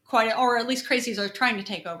over or at least crazies are trying to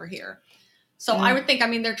take over here. So I would think,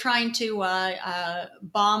 they're trying to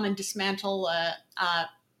bomb and dismantle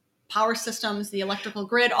power systems, the electrical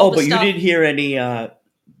grid, all the stuff. Oh, but you didn't hear any,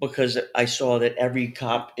 because I saw that every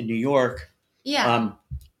cop in New York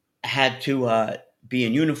had to be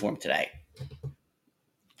in uniform today.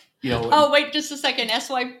 Wait just a second.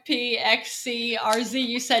 SYPXCRZ,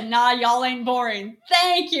 you said, nah, y'all ain't boring.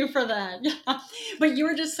 Thank you for that. But you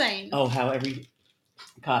were just saying. Oh, how every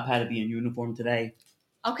cop had to be in uniform today.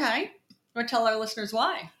 Okay. We'll tell our listeners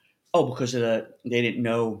why. Oh, because they didn't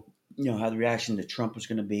know, how the reaction to Trump was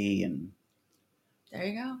going to be. And There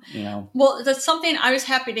you go. You know. Well, that's something I was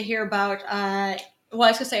happy to hear about. I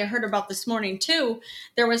was gonna say I heard about this morning too.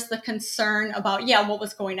 There was the concern about what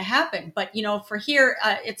was going to happen, but for here,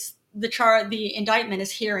 it's the indictment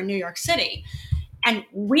is here in New York City, and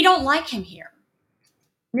we don't like him here.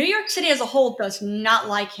 New York City as a whole does not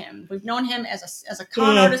like him. We've known him as a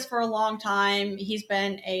con artist for a long time. He's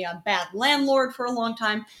been a bad landlord for a long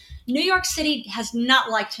time. New York City has not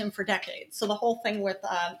liked him for decades. So the whole thing with,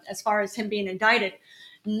 as far as him being indicted,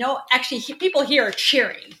 people here are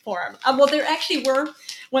cheering for him. Well, there actually were,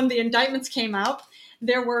 when the indictments came out,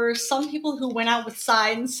 there were some people who went out with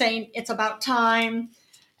signs saying it's about time.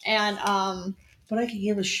 And but I can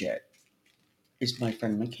give a shit. It's my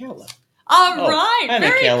friend Michaela. All right. Hi,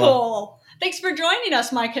 Very Michaela. cool. Thanks for joining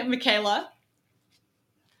us, Michaela.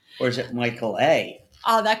 Or is it Michael A?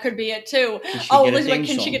 Oh, that could be it too. Elizabeth,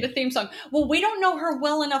 can she get a theme song? Well, we don't know her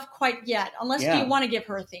well enough quite yet. Unless you want to give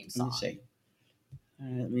her a theme song.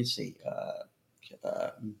 Let me see.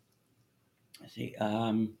 Let's see.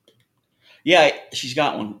 Yeah, she's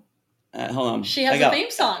got one. Hold on. She has a theme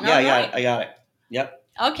song. Yeah, I got it. Yep.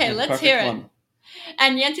 Okay, let's hear it. One.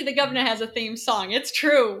 And Yancy the Governor has a theme song. It's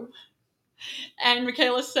true. And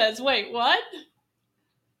Michaela says, wait, what?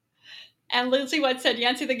 And Lizzie White said,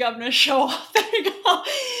 Yancy the Governor, show off. There you go.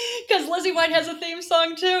 Because Lizzie White has a theme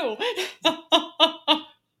song too.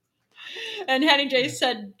 And Hattie J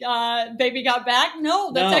said, Baby Got Back?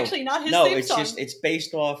 No, that's actually not his theme song. No, it's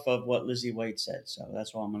based off of what Lizzie White said. So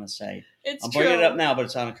that's all I'm going to say. I'm bringing it up now, but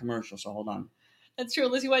it's on a commercial, so hold on. That's true.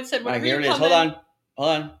 Lizzie White said, all right, here it is. Hold on.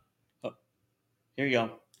 Oh, here you go.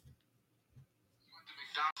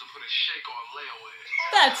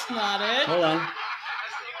 That's not it. Hold on.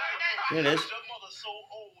 Here it is.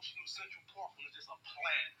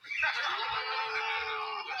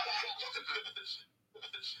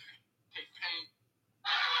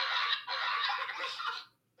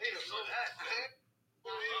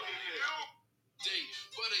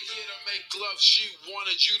 But a year to make love, she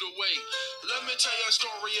wanted you to wait. Let me tell you a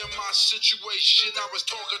story of my situation. I was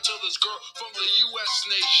talking to this girl from the U.S.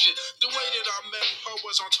 nation. The way that I met her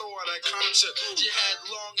was on tour at a concert. She had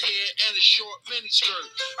long hair and a short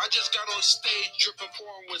miniskirt. I just got on stage dripping,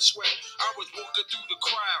 pouring with sweat. I was walking through the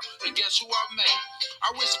crowd, and guess who I met?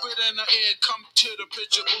 I whispered in her ear, come to the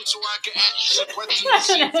picture booth so I can ask you some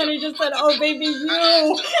questions. And he just said, oh, baby,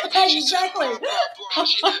 you. Exactly.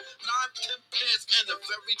 She had 9, 10 pants and a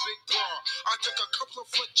very big bra. I took a couple of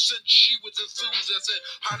flicks and she was enthused. I said,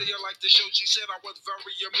 how do you like the show? She said I was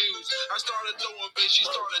very amused. I started throwing bass, she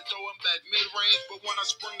started throwing back mid-range. But when I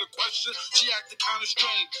sprung the question, she acted kind of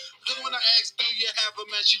strange. Then when I asked, do you have a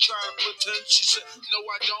man? She tried to pretend. She said, no,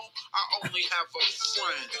 I don't. I only have a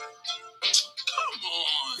friend. Come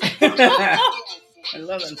on. I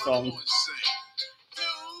love that song.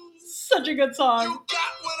 Such a good song. You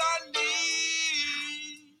got what I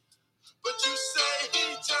need, but you say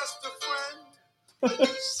he's just a friend. But you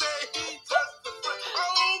say he's just a friend.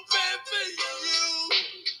 Oh, baby, you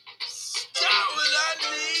got what I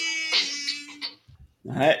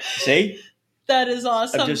need. All right, see? That is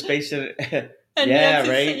awesome. I'm just basing it. And yeah,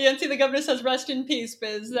 right? Yancy the Governor says, rest in peace,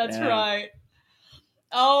 Biz. That's right.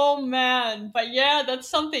 Oh, man. But yeah, that's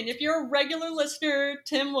something. If you're a regular listener,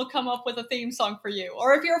 Tim will come up with a theme song for you.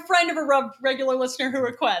 Or if you're a friend of a regular listener who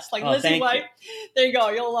requests, like Lizzie White, there you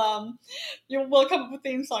go. We'll come up with a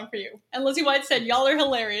theme song for you. And Lizzie White said, y'all are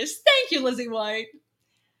hilarious. Thank you, Lizzie White.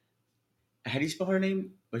 How do you spell her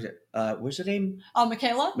name? What's her name? Oh,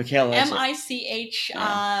 Michaela? Michaela.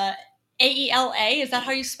 Michaela. Is that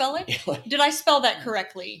how you spell it? Did I spell that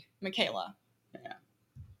correctly, Michaela? Yeah.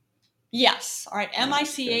 Yes. All right.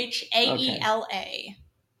 Michaela. Okay. All right.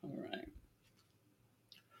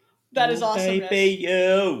 That is awesome. Baby,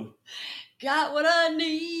 you got what I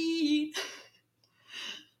need.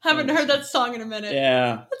 Haven't heard that song in a minute.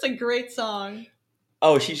 Yeah. That's a great song.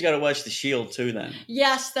 Oh, she's got to watch The Shield too then.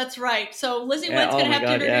 Yes, that's right. So Lizzie White's going to have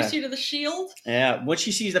to introduce you to The Shield. Yeah. When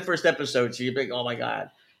she sees the first episode, she'll be like, oh my God.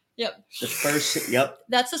 Yep. The first, yep.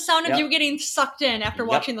 That's the sound of you getting sucked in after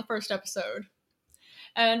watching the first episode.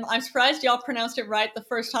 And I'm surprised y'all pronounced it right the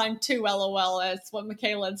first time too, LOL, as what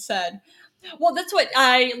Michaela had said. Well, that's what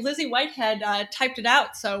Lizzie White had typed it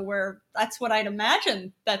out, so that's what I'd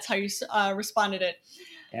imagine that's how you responded it.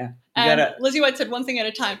 Yeah. And Lizzie White said one thing at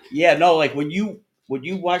a time. Yeah, no, like when you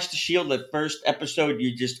watch The Shield, the first episode,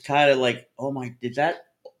 you just kind of like, oh my,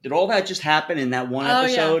 did all that just happen in that one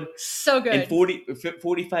episode? Yeah. So good. In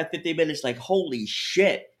 45, 50 minutes, like, holy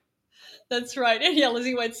shit. That's right. And yeah,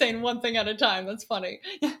 Lizzie White's saying one thing at a time. That's funny.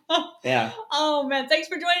 Yeah. Oh, man. Thanks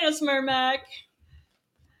for joining us, Mermac.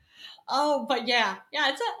 Oh, but yeah,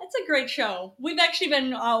 it's a great show. We've actually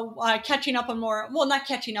been catching up on more. Well, not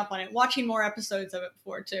catching up on it, watching more episodes of it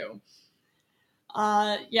before too.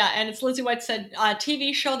 Yeah, and it's Lizzie White said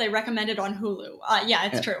TV show they recommended on Hulu. Yeah,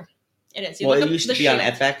 it's true. It is. You Well, look it up used The to be on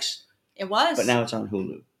Shield. FX, It was, but now it's on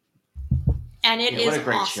Hulu. and it is what a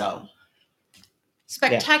great awesome. show.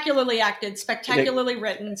 Spectacularly acted, spectacularly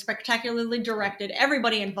written, spectacularly directed.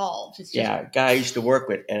 Everybody involved. It's just, guy I used to work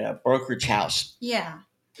with at a brokerage house. Yeah.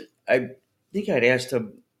 I think I'd asked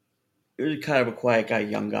him. He was kind of a quiet guy,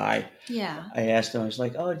 young guy. Yeah. I asked him. I was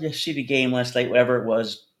like, "Oh, did you see the game last night? Whatever it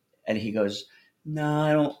was." And he goes, "No,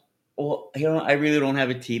 I don't. Well, I really don't have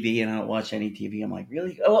a TV, and I don't watch any TV." I'm like,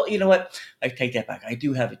 "Really? Oh, well, you know what? I take that back. I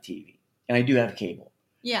do have a TV, and I do have cable.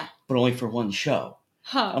 Yeah. But only for one show."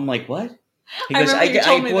 Huh. I'm like, "What?" He I goes, remember you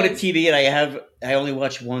told me bought a this. TV, and I only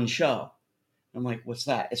watch one show." I'm like, "What's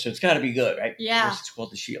that?" So it's got to be good, right? Yeah. Yes, it's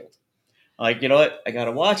called The Shield. I'm like, you know what? I got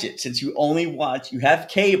to watch it. Since you have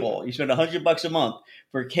cable, you spend $100 a month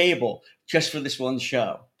for cable just for this one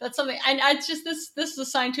show. That's something. And it's just this is a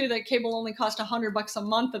sign too that cable only cost $100 a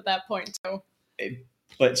month at that point. So.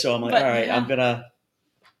 So I'm like, all right, yeah.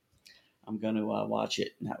 I'm gonna watch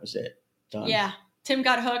it, and that was it. Done. Yeah. Tim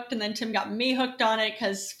got hooked, and then Tim got me hooked on it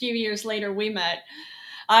because a few years later we met.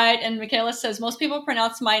 All right, and Michaela says, most people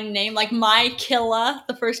pronounce my name like Michaela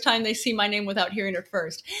the first time they see my name without hearing it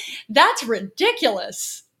first. That's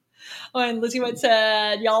ridiculous. Oh, and Lizzie White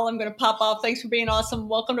said, y'all, I'm going to pop off. Thanks for being awesome.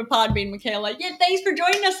 Welcome to Podbean, Michaela. Yeah, thanks for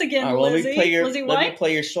joining us again, right, well, Lizzie. Lizzie White? Let me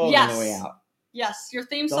play your song on the way out. Yes, your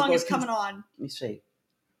theme song is coming on. Let me see.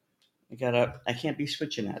 I can't be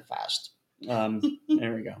switching that fast. There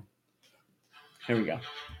we go. Here we go.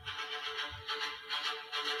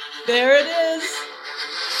 There it is.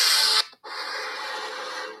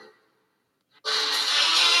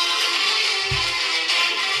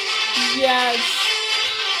 Yes.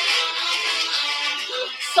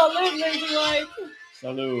 Salute, Lizzie White.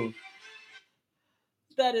 Salute.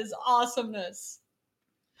 That is awesomeness.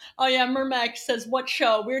 Oh yeah, Mermac says, what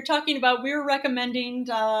show? We were recommending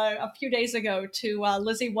a few days ago to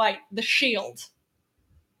Lizzie White, The Shield.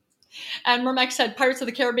 And Mermac said, Pirates of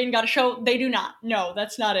the Caribbean got a show? They do not. No,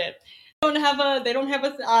 that's not it. They don't have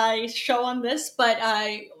a show on this, but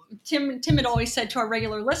Tim had always said to our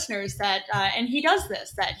regular listeners that, and he does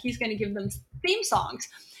this, that he's going to give them theme songs.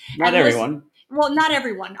 Not everyone. Not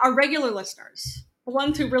everyone. Our regular listeners. The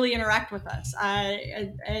ones who really interact with us.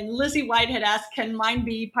 And Lizzie White had asked, can mine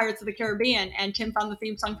be Pirates of the Caribbean? And Tim found the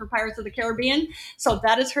theme song for Pirates of the Caribbean. So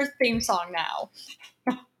that is her theme song now.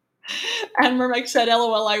 And Mermac said,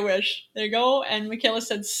 LOL, I wish. There you go. And Michaela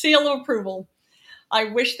said, seal of approval. I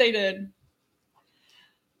wish they did.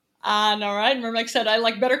 And all right. Mermac said, I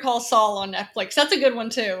like Better Call Saul on Netflix. That's a good one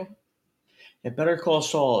too. Yeah, Better Call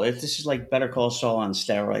Saul. This is like Better Call Saul on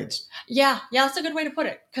steroids. Yeah, that's a good way to put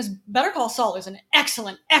it. Because Better Call Saul is an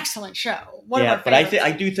excellent, excellent show. But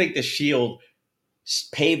I do think The Shield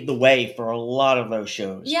paved the way for a lot of those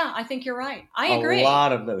shows. Yeah, I think you're right. I agree. A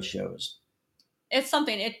lot of those shows. It's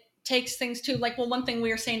something. It takes things to, like, well, one thing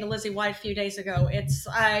we were saying to Lizzie White a few days ago, it's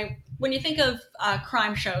when you think of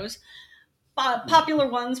crime shows, popular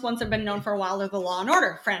ones that have been known for a while, they're the Law and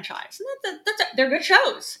Order franchise. They're good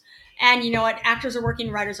shows. And you know what? Actors are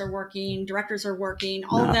working, writers are working, directors are working,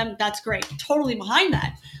 all of them. That's great. Totally behind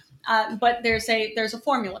that. But there's a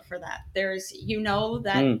formula for that. There's,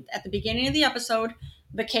 that at the beginning of the episode,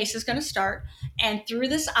 the case is going to start. And through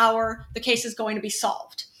this hour, the case is going to be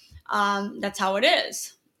solved. That's how it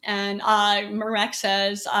is. And Marek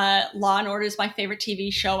says, Law and Order is my favorite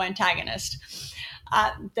TV show antagonist.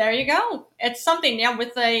 There you go. It's something.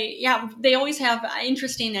 They always have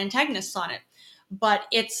interesting antagonists on it. But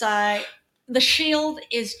it's The Shield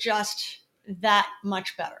is just that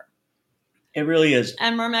much better. It really is.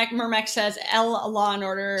 And Mermac says Law and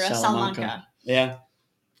Order Salamanca. Yeah.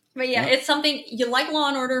 But it's something you like. Law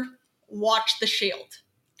and Order, watch The Shield,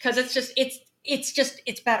 because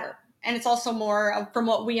it's better. And it's also more, from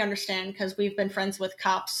what we understand, because we've been friends with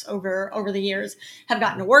cops over the years, have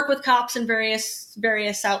gotten to work with cops in various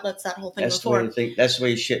outlets, that whole thing before. That's the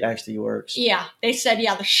way shit actually works. Yeah. They said,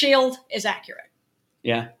 The Shield is accurate.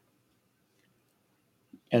 Yeah.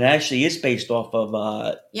 And it actually is based off of...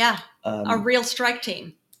 a real strike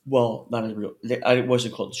team. Well, not a real... It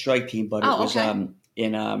wasn't called strike team, but it was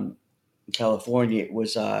in California. It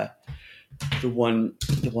was the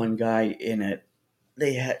one guy in it.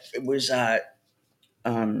 It was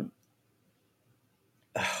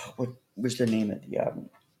what was the name of the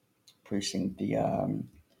precinct?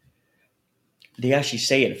 They actually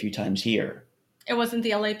say it a few times here. It wasn't the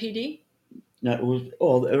LAPD? No,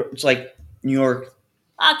 it's like New York.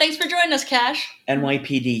 Thanks for joining us, Cash.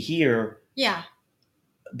 NYPD here, Yeah.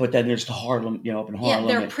 but then there's the Harlem, up in Yeah, Harlem.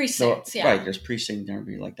 they're precincts, yeah. Right, there's precincts and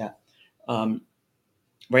everything like that.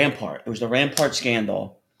 Rampart. It was the Rampart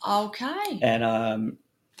scandal. Okay. And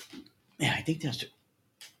yeah, I think that's.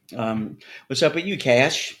 What's up with you,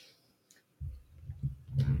 Cash?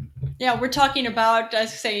 Yeah, we're talking about, as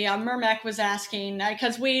I say, Mermac was asking,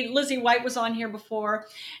 because Lizzie White was on here before,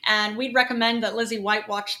 and we'd recommend that Lizzie White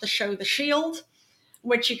watch the show The Shield,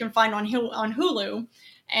 which you can find on Hulu.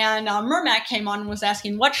 And Mermac came on and was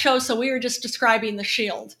asking what show, so we were just describing The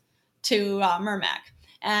Shield to Mermac.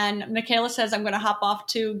 And Michaela says, I'm going to hop off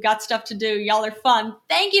to Got Stuff to Do. Y'all are fun.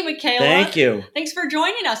 Thank you, Michaela. Thank you. Thanks for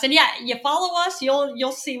joining us. And yeah, you follow us,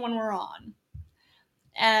 you'll see when we're on.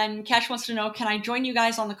 And Cash wants to know, can I join you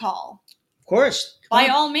guys on the call? Of course. By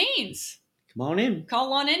all means. Come on in.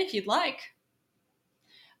 Call on in if you'd like.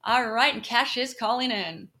 All right, and Cash is calling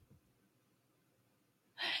in.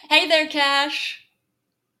 Hey there, Cash.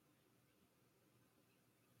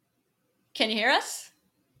 Can you hear us?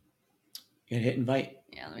 You gotta hit invite.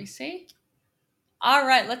 Yeah, let me see. All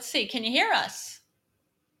right, let's see. Can you hear us?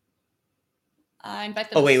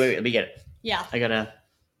 Invite them. Oh, wait. Let me get it. Yeah. I gotta.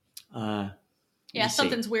 Yeah,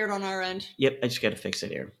 something's weird on our end. Yep, I just gotta fix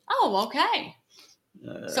it here. Oh, okay.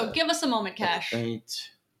 So give us a moment, Cash. Right.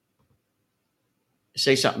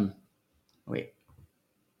 Say something. Wait.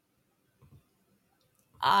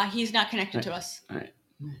 He's not connected to us. All right.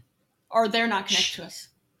 Or they're not connected to us.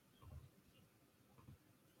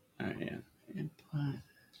 All right, yeah. Input.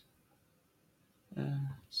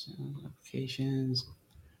 Sound applications.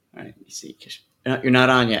 All right, let me see. You're not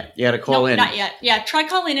on yet. You got to call in. Not yet. Yeah, try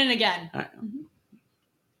calling in again. All right. Mm-hmm.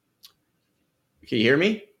 Can you hear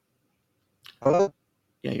me? Hello?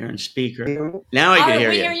 Yeah, you're on speaker. Now I can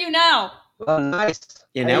hear you. We hear you now. Well, nice.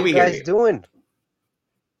 Yeah, now How we you hear guys you. doing?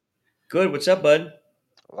 Good. What's up, bud?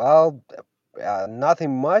 Well,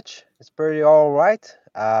 nothing much. It's pretty all right.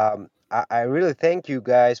 I really thank you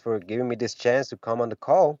guys for giving me this chance to come on the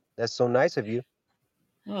call. That's so nice of you.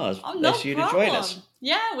 Oh, it's no nice of you to join us.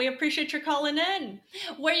 Yeah, we appreciate your calling in.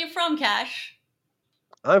 Where are you from, Cash?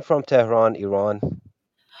 I'm from Tehran, Iran.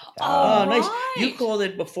 Oh, nice. right. You called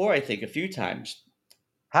it before, I think, a few times.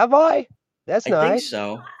 Have I? That's nice. I think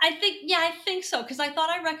so. I think so, because I thought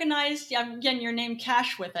I recognized, again, your name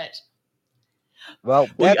Cash with it. Well,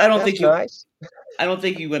 I don't that's think you. nice. I don't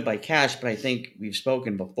think you went by Cash, but I think we've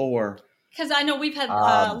spoken before. Because I know we've had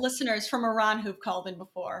listeners from Iran who've called in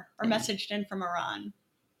before or messaged in from Iran.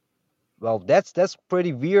 Well, that's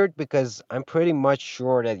pretty weird because I'm pretty much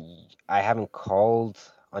sure that I haven't called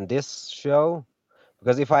on this show.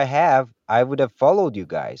 Because if I have, I would have followed you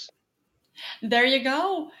guys. There you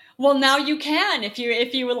go. Well, now you can if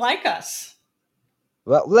you would like us.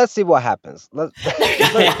 Well, let's see what happens.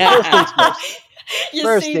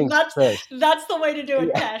 First things first. That's the way to do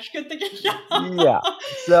it, Cash. Good thing. Yeah.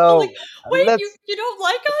 So wait, you don't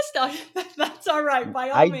like us? No, that's all right. By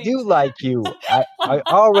all means. I do like you. I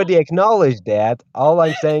already acknowledged that. All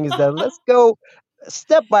I'm saying is that let's go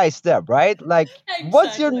step by step, right? Like,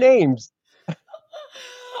 what's your names?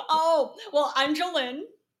 Oh, well, I'm Jolene.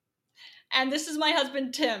 And this is my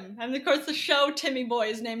husband, Tim. And of course, the show Timmy Boy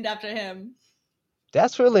is named after him.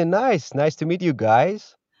 That's really nice. Nice to meet you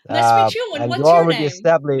guys. Nice to meet you. And what's you your already name?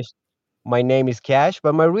 established my name is Cash,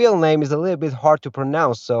 but my real name is a little bit hard to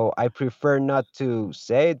pronounce, so I prefer not to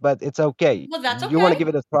say it, but it's okay. Well, that's okay. You want to give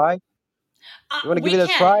it a try? You want to give it a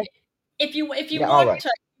try? If you yeah, want right. to.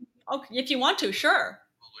 Okay, if you want to, sure.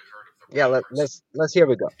 Yeah, let's here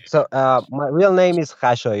we go. So my real name is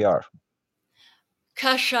Khashayar.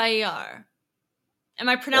 Kashayar. Am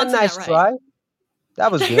I pronouncing nice that right? Try.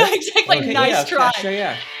 That was good. Exactly. Okay, nice try.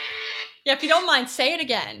 Kashayar. Yeah, if you don't mind, say it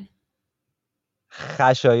again.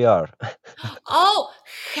 Khashayar. Oh,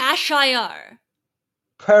 Khashayar.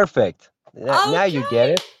 Perfect. Now you get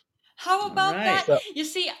it. How about that? So, you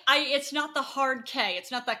see, it's not the hard K.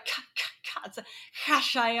 It's not the ka. It's a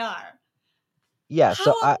Khashayar. Yeah.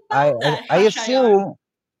 So I assume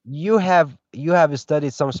you have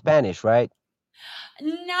studied some Spanish, right?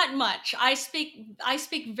 Not much. I speak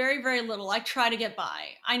very, very little. I try to get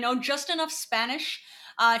by. I know just enough Spanish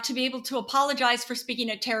to be able to apologize for speaking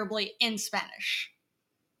it terribly in Spanish.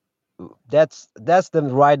 That's the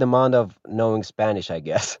right amount of knowing Spanish, I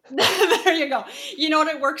guess. There you go. You know what?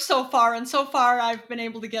 It works so far, and so far I've been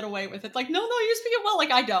able to get away with it. Like, no, you speak it well.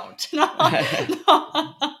 Like, I don't.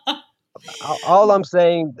 All I'm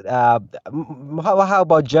saying, how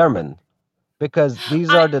about German? Because these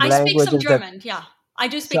are the languages. I speak some German. Yeah, I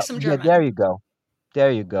do speak some German. Yeah,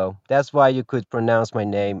 there you go. That's why you could pronounce my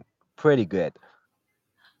name pretty good.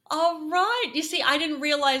 All right. You see, I didn't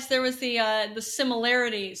realize there was the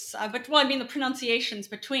similarities, but well, I mean the pronunciations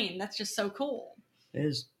between. That's just so cool. It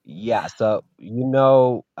is. Yeah, so you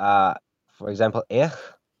know, for example, ich.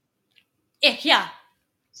 Ja,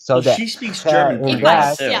 So Well, the she speaks ch German in ich pretty well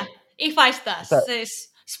that, weiß, ja, too. ich weiß das. so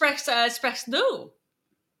Sprichst du?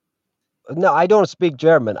 no, I don't speak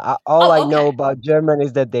German. All I Oh, know okay. about German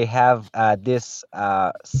is that they have this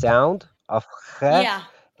sound of ch, Yeah.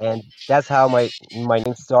 and that's how my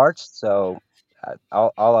name starts. So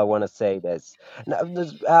all I want to say is,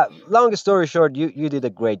 long story short, you did a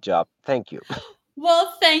great job. Thank you.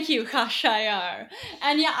 Well, thank you, Kashayar.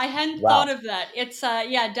 And yeah, I hadn't thought Wow, of that. It's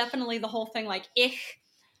yeah, definitely the whole thing like ich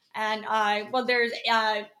and well, there's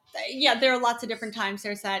yeah, there are lots of different times.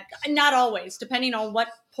 There's that, not always, depending on what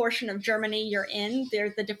portion of Germany you're in.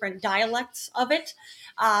 There's the different dialects of it.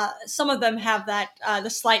 Some of them have that the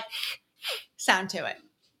slight sound to it,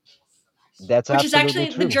 that's which is absolutely actually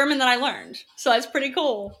the true. German that I learned. So that's pretty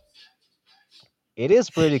cool. It is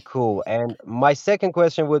pretty cool. And my second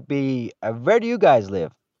question would be, where do you guys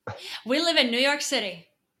live? We live in New York City.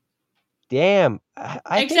 Damn,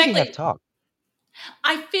 I think we have Exactly. talked.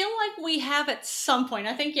 I feel like we have at some point.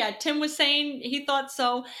 I think, yeah, Tim was saying he thought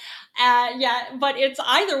so. Yeah, but it's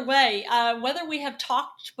either way. Whether we have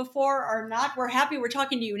talked before or not, we're happy we're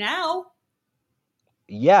talking to you now.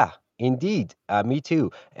 Yeah, indeed. Me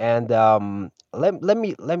too. And let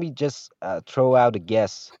me just throw out a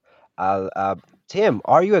guess. Tim,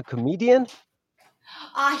 are you a comedian?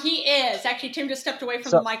 He is. Actually, Tim just stepped away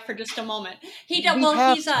from the So mic for just a moment. He did, we well,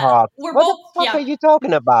 have he's, talked. we're What the both, fuck are yeah. you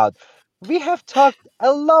talking about? We have talked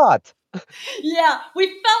a lot. Yeah, we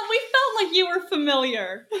felt like you were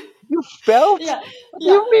familiar. You felt? Yeah, What do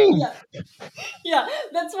yeah, you mean? yeah. Yeah,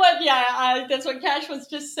 that's what. Yeah, that's what Cash was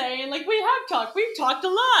just saying. Like we have talked, we've talked a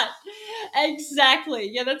lot. Exactly.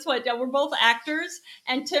 Yeah, that's what. Yeah, we're both actors,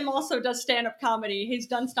 and Tim also does stand-up comedy. He's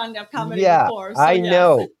done stand-up comedy Yeah, before, so I yes.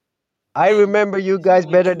 know. I remember you guys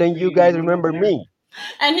better than you guys remember me.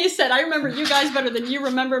 And he said, "I remember you guys better than you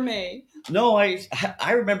remember me." No,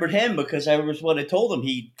 I remembered him because I was what I told him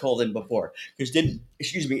he called in before. Because did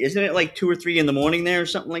excuse me, isn't it like 2 or 3 in the morning there or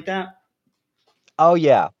something like that? Oh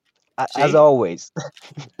yeah, as See, always.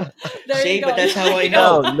 There you see, but go. that's how I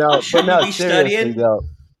No, know. no, but Shouldn't you no, be seriously studying? though.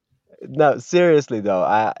 No, seriously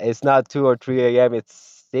though. It's not 2 or 3 a.m.,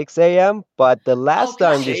 it's 6 a.m. But the last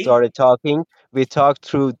time we Okay. See, started talking, we talked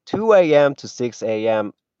through 2 a.m. to 6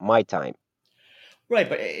 a.m. my time. right?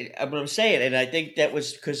 But I'm saying, and I think that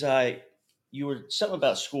was because I you were something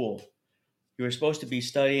about school. You were supposed to be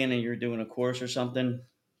studying, and you're doing a course or something.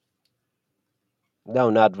 No,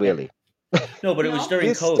 not Yeah. really. No, but it was No, during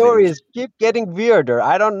These COVID. It was stories keep getting weirder.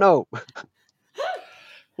 I don't know.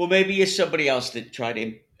 well, maybe it's somebody else that tried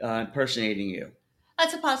impersonating you.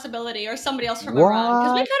 that's a possibility, or somebody else from Iran,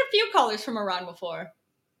 because we've What? had a few callers from Iran before.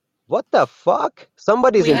 What the fuck?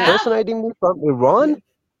 Somebody's We Yeah, have. impersonating me from Iran?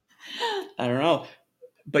 I don't know,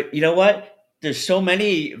 but you know what? There's so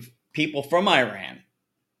many people from Iran.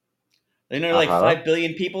 Isn't there like Uh-huh. 5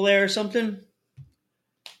 billion people there or something?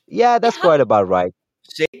 Yeah, Yeah. that's quite about right.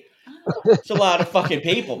 See, it's a lot of fucking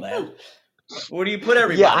people, man. Where do you put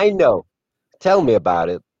Yeah, I everybody? know. Tell me about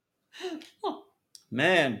it. Huh.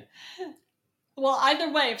 Man, Well,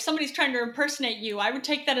 either way, if somebody's trying to impersonate you, I would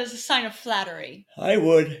take that as a sign of flattery. I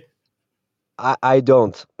would. I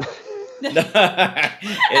don't. It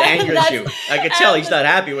and angers that's you. I could tell and he's not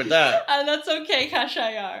happy with that. that's okay,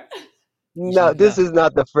 Kashayar. He's No, like, this is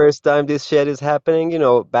not the first time this shit is happening.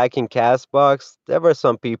 Back in Castbox, there were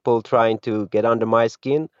some people trying to get under my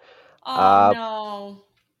skin. Oh Uh, no.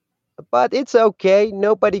 but it's okay.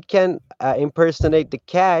 Nobody can impersonate the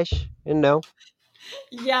cash.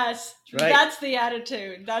 Yes, that's right. that's the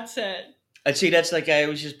attitude. That's it. I'd see that's like I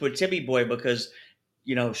always just put Timmy Boy because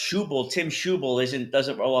Tim Schubel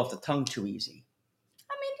doesn't roll off the tongue too easy.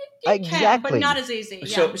 I mean, you can, but not Exactly. as easy.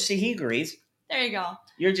 Yeah. So see, he agrees. There you go.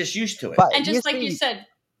 You're just used to it. But And you just like you see, said,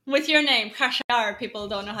 with your name, Kashayar, people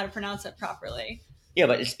don't know how to pronounce it properly. Yeah,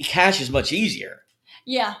 but cash is much easier.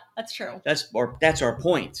 Yeah, that's true. That's our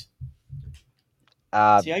point.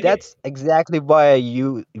 See, I get that's exactly why I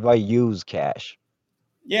use cash.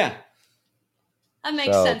 yeah. That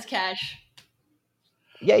makes So sense, Cash.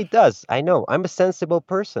 yeah, it does. I know. I'm a sensible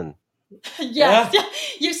person. Yes, Yeah.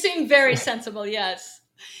 you seem very sensible. Yes,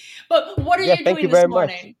 but what are Yeah, you thank doing you this very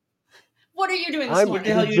much. morning? What are you doing this I'm What the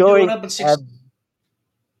morning? hell are you doing enjoying up at a 6?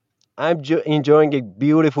 enjoying a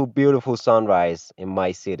beautiful, beautiful sunrise in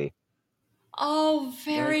my city. Oh,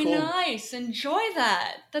 Very very cool. nice. Enjoy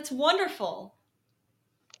that. That's wonderful.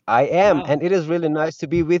 I am, Wow. and it is really nice to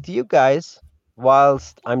be with you guys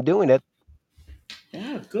whilst I'm doing it.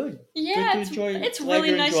 Yeah, good. Yeah, Good to enjoy. it's Glad really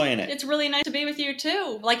you're nice. enjoying it. It's really nice to be with you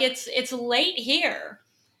too. Like it's late here.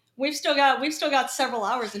 We've still got several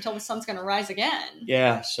hours until the sun's going to rise again.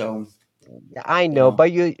 Yeah, so Yeah, I you know, know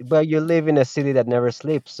but you live in a city that never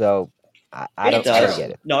sleeps, so it I don't True. does.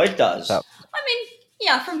 get it. No, it So does. I mean,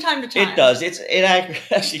 yeah, from time to It time. does.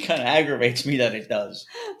 Actually kind of aggravates me that it does.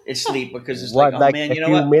 It's sleep because it's like, what, oh like man, a you know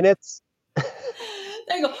few what? minutes?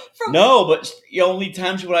 There you go. From No, but the only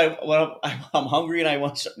times I'm hungry and I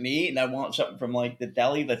want something to eat and I want something from like the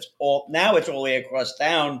deli that's all now it's all the way across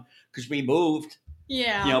town because we moved.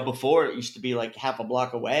 yeah, Before it used to be like half a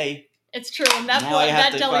block away. it's true. And Now I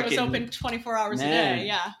have that to deli was fucking open 24 hours a day. man.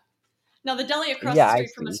 Yeah. Now the deli across Yeah, the I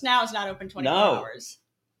street from see. us now is not open 24 No, hours.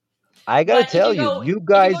 I gotta But tell you, you if you go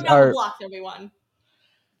guys down the are. block, there'll be one.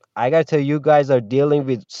 I gotta tell you, you guys are dealing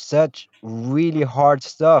with such really hard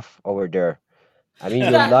stuff over there. I mean,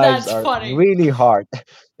 your lives That's are funny. really hard.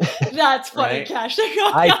 That's funny, right? Cash.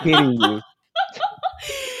 I pity you.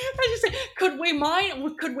 I just say, could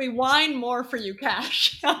we whine more for you,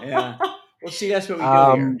 Cash? Yeah. Well, see, that's what we do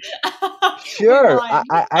here. Um, We sure. whine.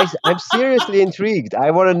 I'm seriously intrigued.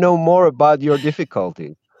 I want to know more about your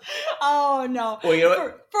difficulty. Oh no. Well, you know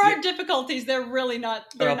what? For Yeah, our difficulties, they're really not.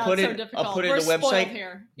 or They're not so I'll put difficult. it in We're the spoiled website,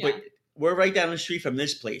 here. Yeah. but we're right down the street from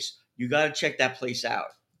this place. You got to check that place out.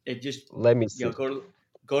 It just Let me see. go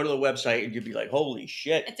to the website and you'll be like, holy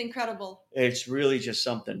shit! It's incredible. It's really just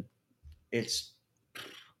something. It's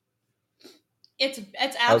It's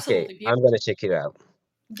Okay, absolutely I'm beautiful. gonna check it out.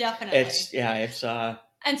 Definitely. it's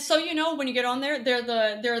And so when you get on there,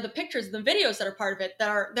 there are the pictures, the videos that are part of it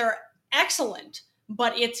they're excellent,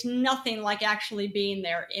 but it's nothing like actually being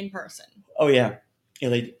there in person. oh yeah.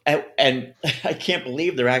 And I can't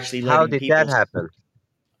believe they're actually How letting did that people. happen?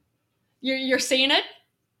 You're seeing it?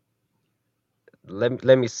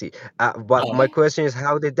 Let me see. But my Oh, question is,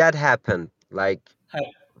 how did that happen? Like, how,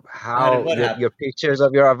 how did how what your happen? pictures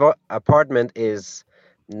of your apartment is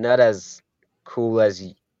not as cool as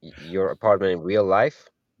your apartment in real life?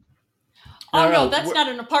 Oh No, no, no, that's not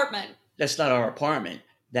an apartment. that's not our apartment.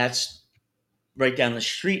 That's right down the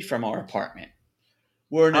street from our apartment.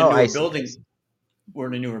 We're in a Oh, I newer see. I building. see. We're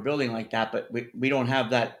in a newer building like that, but we don't have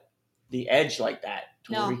the edge like that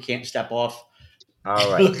to where we No. can't step off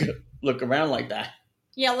All and right. look around like that.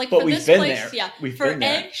 Yeah, like But for we've this been place, there. yeah. We've For been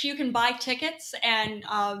there. Edge, you can buy tickets, and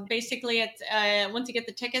basically, it's once you get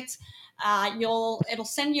the tickets, it'll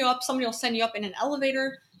send you up. Somebody will send you up in an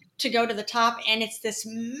elevator to go to the top, and it's this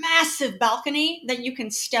massive balcony that you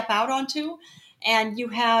can step out onto, and you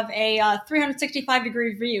have a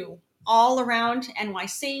 365-degree view all around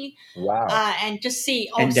NYC, Wow. and just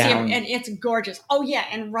And see, down. and it's gorgeous. Oh yeah,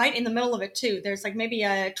 and right in the middle of it too, there's like maybe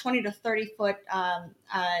a 20 to 30 foot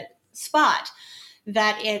spot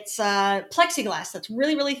that it's plexiglass that's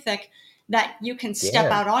really, really thick that you can step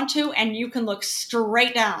Damn. out onto and you can look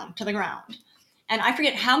straight down to the ground. And I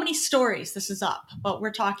forget how many stories this is up, but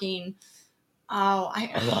we're talking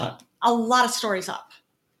A lot. a lot of stories up.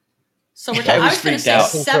 So we're I I was was going to freaked say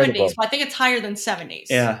out. That's 70s, incredible. but I think it's higher than 70s.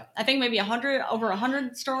 Yeah. I think maybe over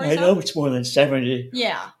 100 stories I know up. it's more than 70,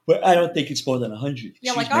 Yeah. but I don't think it's more than 100.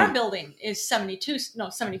 Yeah, like our building is 74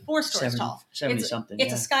 stories 70, tall. 70 It's something.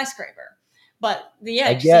 it's Yeah. a skyscraper. But the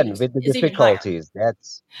edge Again, with the is even higher. difficulties.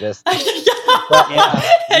 That's just. But Yeah.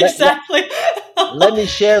 Exactly. let me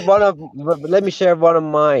share one of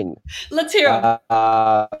mine. Let's hear them.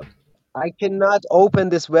 I cannot open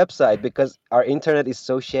this website because our internet is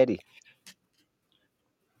so shitty.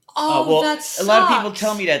 Oh, Well, that a lot of people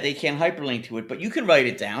tell sucks. me that they can't hyperlink to it, but you can write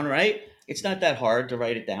it down, right? It's not that hard to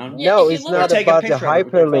write it down. Yeah, No, if you it's look Or not up, take a about the picture of it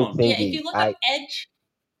with your hyperlink phone. yeah, if thingy. you look up I edge,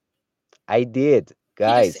 I did,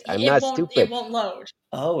 guys. I'm not it stupid. won't load.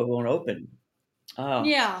 Oh, it won't open. Oh.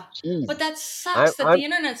 Yeah, Jeez. but that I'm sucks that I'm the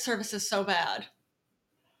internet service is so bad.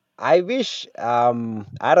 I wish I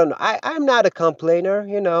don't know. I'm not a complainer,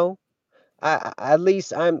 at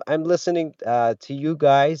least I'm listening to you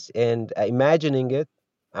guys and imagining it.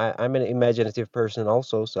 I'm an imaginative person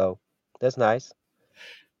also, so that's nice.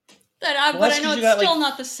 Well, But that's I know because you it's got still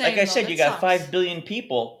not the like same I though. said, you That got sucks. 5 billion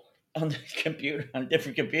people on the computer on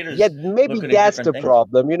different Yeah, computers maybe looking at that's different the things.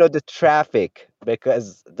 problem, the traffic,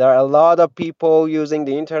 because there are a lot of people using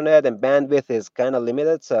the internet and bandwidth is kind of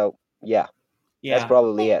limited. So, yeah, that's Yeah.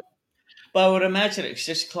 probably it. But I would imagine at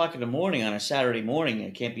 6 o'clock in the morning on a Saturday morning,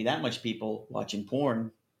 there can't be that much people watching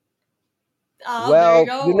porn. There you Well,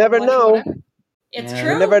 go. you Or never watching know. whatever. It's Yeah.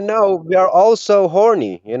 You never true. know. We are also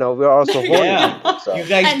horny. We're also horny Yeah. people. So,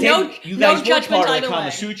 And You no guys were judgment part of the either Kama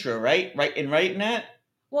way. Sutra, right? Right in writing that?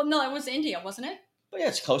 Well, no, it was India, wasn't it? But yeah,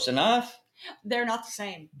 it's close enough. They're not the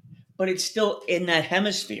same. But it's still in that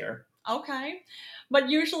hemisphere. Okay. But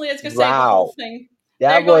usually it's going to say the whole Wow, thing. There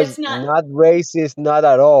that you go. was It's not not racist, not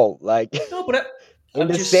at all. Like No, but in I'm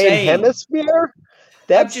the just same saying. hemisphere. I'm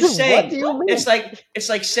That's just what do saying. you It's mean?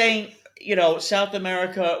 like saying, South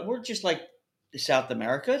America. We're just like South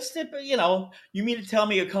America. You mean to tell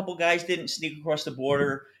me a couple guys didn't sneak across the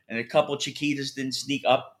border and a couple Chiquitas didn't sneak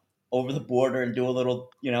up over the border and do a little,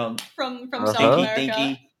 from Uh South huh. dinky America.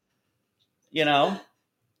 dinky, you know,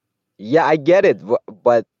 Yeah, I get it,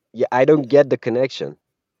 but yeah, I don't get the connection.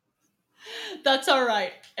 That's all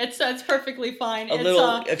right. It's perfectly fine. a It's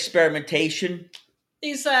little experimentation.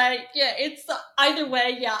 He's yeah, it's either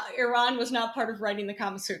way, yeah, Iran was not part of writing the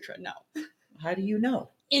Kama Sutra. No. How do you know?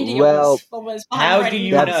 India Well, was behind How do writing the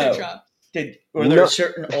you Kama that's know? Sutra. Were there no.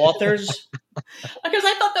 certain authors? Because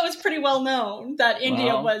I thought that was pretty well known that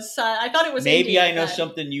India Well, was I thought it was maybe India I know that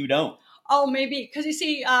something you don't. oh maybe because you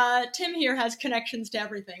see Tim here has connections to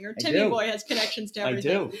everything or I Timmy do. Boy has connections to I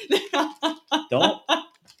everything. do. Don't.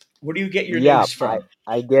 Where do you get your Yeah, news from?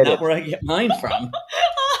 I get Not it. where I get mine from.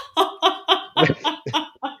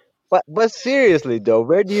 But seriously though,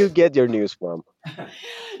 where do you get your news from?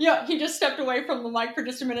 Yeah, he just stepped away from the mic for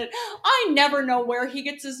just a minute. I never know where he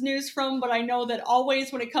gets his news from, but I know that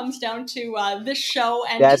always when it comes down to this show,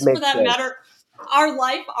 and That just for makes that sense. matter, our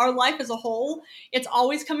life as a whole, it's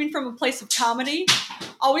always coming from a place of comedy,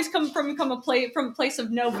 always from a place of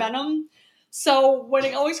no venom. So when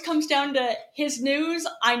it always comes down to his news,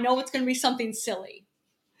 I know it's going to be something silly.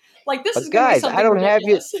 Like this is But going to be guys, something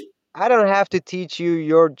ridiculous. I don't have to teach you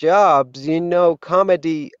your jobs. You know,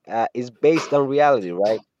 comedy is based on reality,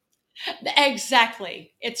 right?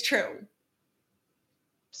 Exactly, it's true.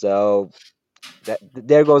 So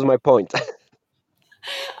there goes my point.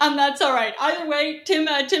 And that's all right. Either way, Tim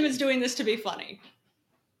is doing this to be funny.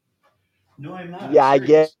 No, I'm not. I'm Yeah, I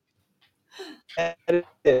get serious.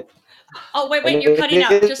 it, Oh, wait, and wait, you're it cutting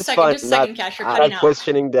out. is Just a second, fun. just a second, Cash. You're I'm cutting not out.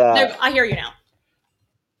 questioning There, the. I hear you now.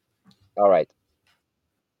 All right,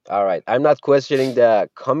 all right. I'm not questioning the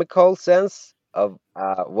comical sense of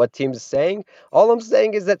what Tim is saying. All I'm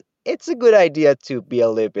saying is that it's a good idea to be a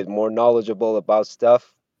little bit more knowledgeable about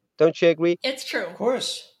stuff. Don't you agree? It's true. Of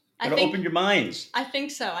course. I Gotta open think your minds. I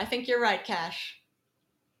think so. I think you're right, Cash.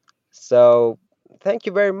 So thank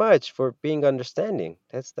you very much for being understanding.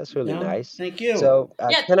 That's really No, nice. thank you. So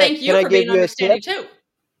Yeah, can I thank can you I for give being you a tip? understanding too.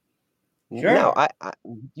 No, Sure.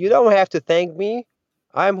 you don't have to thank me.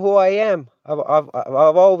 I'm who I am. I've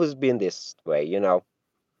always been this way, you know.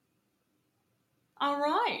 All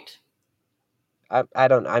right. I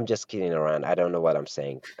don't. I'm just kidding around. I don't know what I'm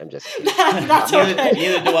saying. I'm just kidding. That's neither okay.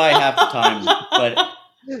 neither do I half the time. But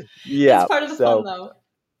It's Yeah. part of the fun, So though.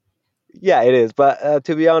 yeah, it is. But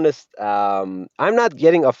to be honest, I'm not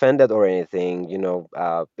getting offended or anything, you know,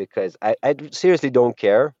 because seriously don't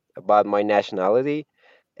care about my nationality.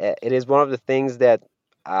 It is one of the things that,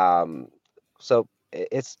 um, so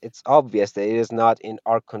it's obvious that it is not in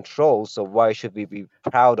our control. So why should we be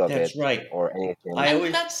proud of it that's right. or anything? I And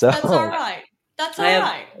always So that's all right. That's I all have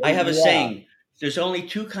right. I have a yeah, saying. There's only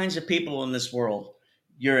two kinds of people in this world.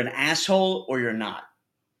 You're an asshole or you're not.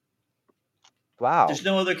 wow, There's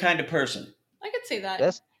no other kind of person. I could see that.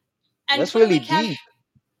 that's And that's clearly, really Cash, deep.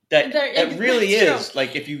 That really that's true. is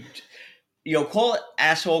like if you call it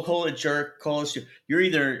asshole, call it jerk, call it you're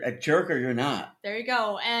either a jerk or you're not. There you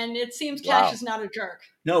go. And it seems Cash Wow, is not a jerk.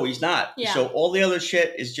 No, he's not. Yeah, So all the other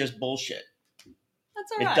shit is just bullshit.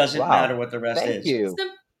 that's all It right. doesn't wow, matter what the rest thank is. you.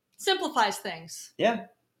 Simplifies things. Yeah.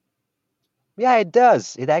 Yeah, it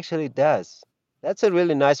does. It actually does. That's a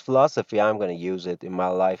really nice philosophy. I'm gonna use it in my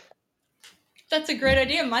life. That's a great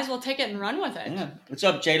idea. Might as well take it and run with it. Yeah. What's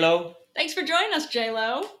up, J Lo? Thanks for joining us, J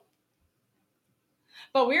Lo.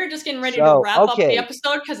 But we're just getting ready to So, wrap up the okay.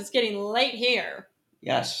 episode because it's getting late here.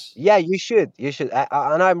 Yes. Yeah, you should. You should.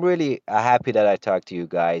 And I'm really happy that I talked to you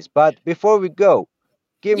guys. But before we go,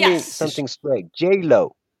 give me Yes. It's something straight. J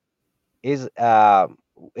Lo is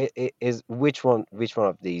is which one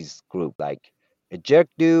of these group? Like a jerk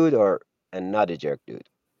dude or not a jerk dude?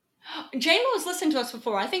 J Lo has listened to us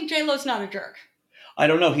before. I think J Lo's not a jerk. I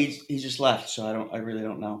don't know. He just left, so I really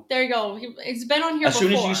don't know. There you go. He's been on here before.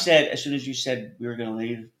 As soon as you said we were gonna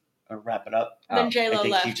leave or wrap it up, Then Oh, J I Lo think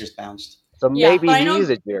he left. just bounced. so Yeah, maybe but I he know. is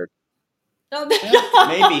a jerk. No,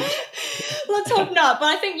 Maybe. let's hope not. But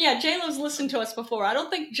I think J Lo's listened to us before. I don't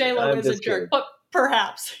think J Lo I'm is a just jerk, kidding. but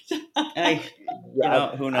perhaps. Hey,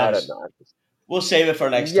 Yeah, who I don't knows? know. We'll save it for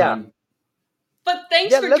next Yeah, time. But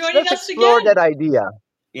thanks yeah. for joining Let's us explore again. that idea.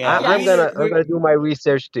 Yeah, Yes. I'm gonna do my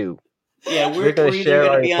research too. We're gonna we're either share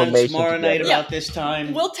gonna our be on information tomorrow night together. Yeah. about this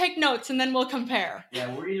time. We'll take notes and then we'll compare.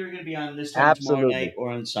 Yeah, we're either gonna be on this time tomorrow night Absolutely.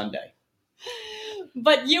 or on Sunday.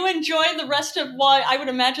 But you enjoy the rest of what I would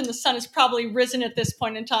imagine the sun has probably risen at this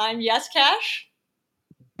point in time. Yes, Cash?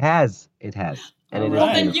 It has, and All it is Well,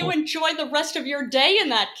 then right. you beautiful. enjoy the rest of your day in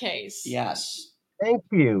that case. Yes. Thank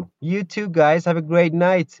you. You too, guys. Have a great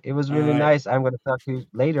night. It was All really right. nice. I'm going to talk to you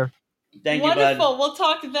later. Thank you, bud. Wonderful. We'll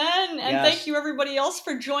talk then. And thank Yes. you, everybody else,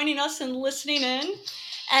 for joining us and listening in.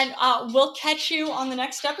 And we'll catch you on the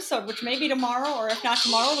next episode, which may be tomorrow, or if not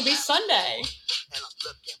tomorrow, it'll be Sunday. And I'm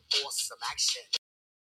looking for some action.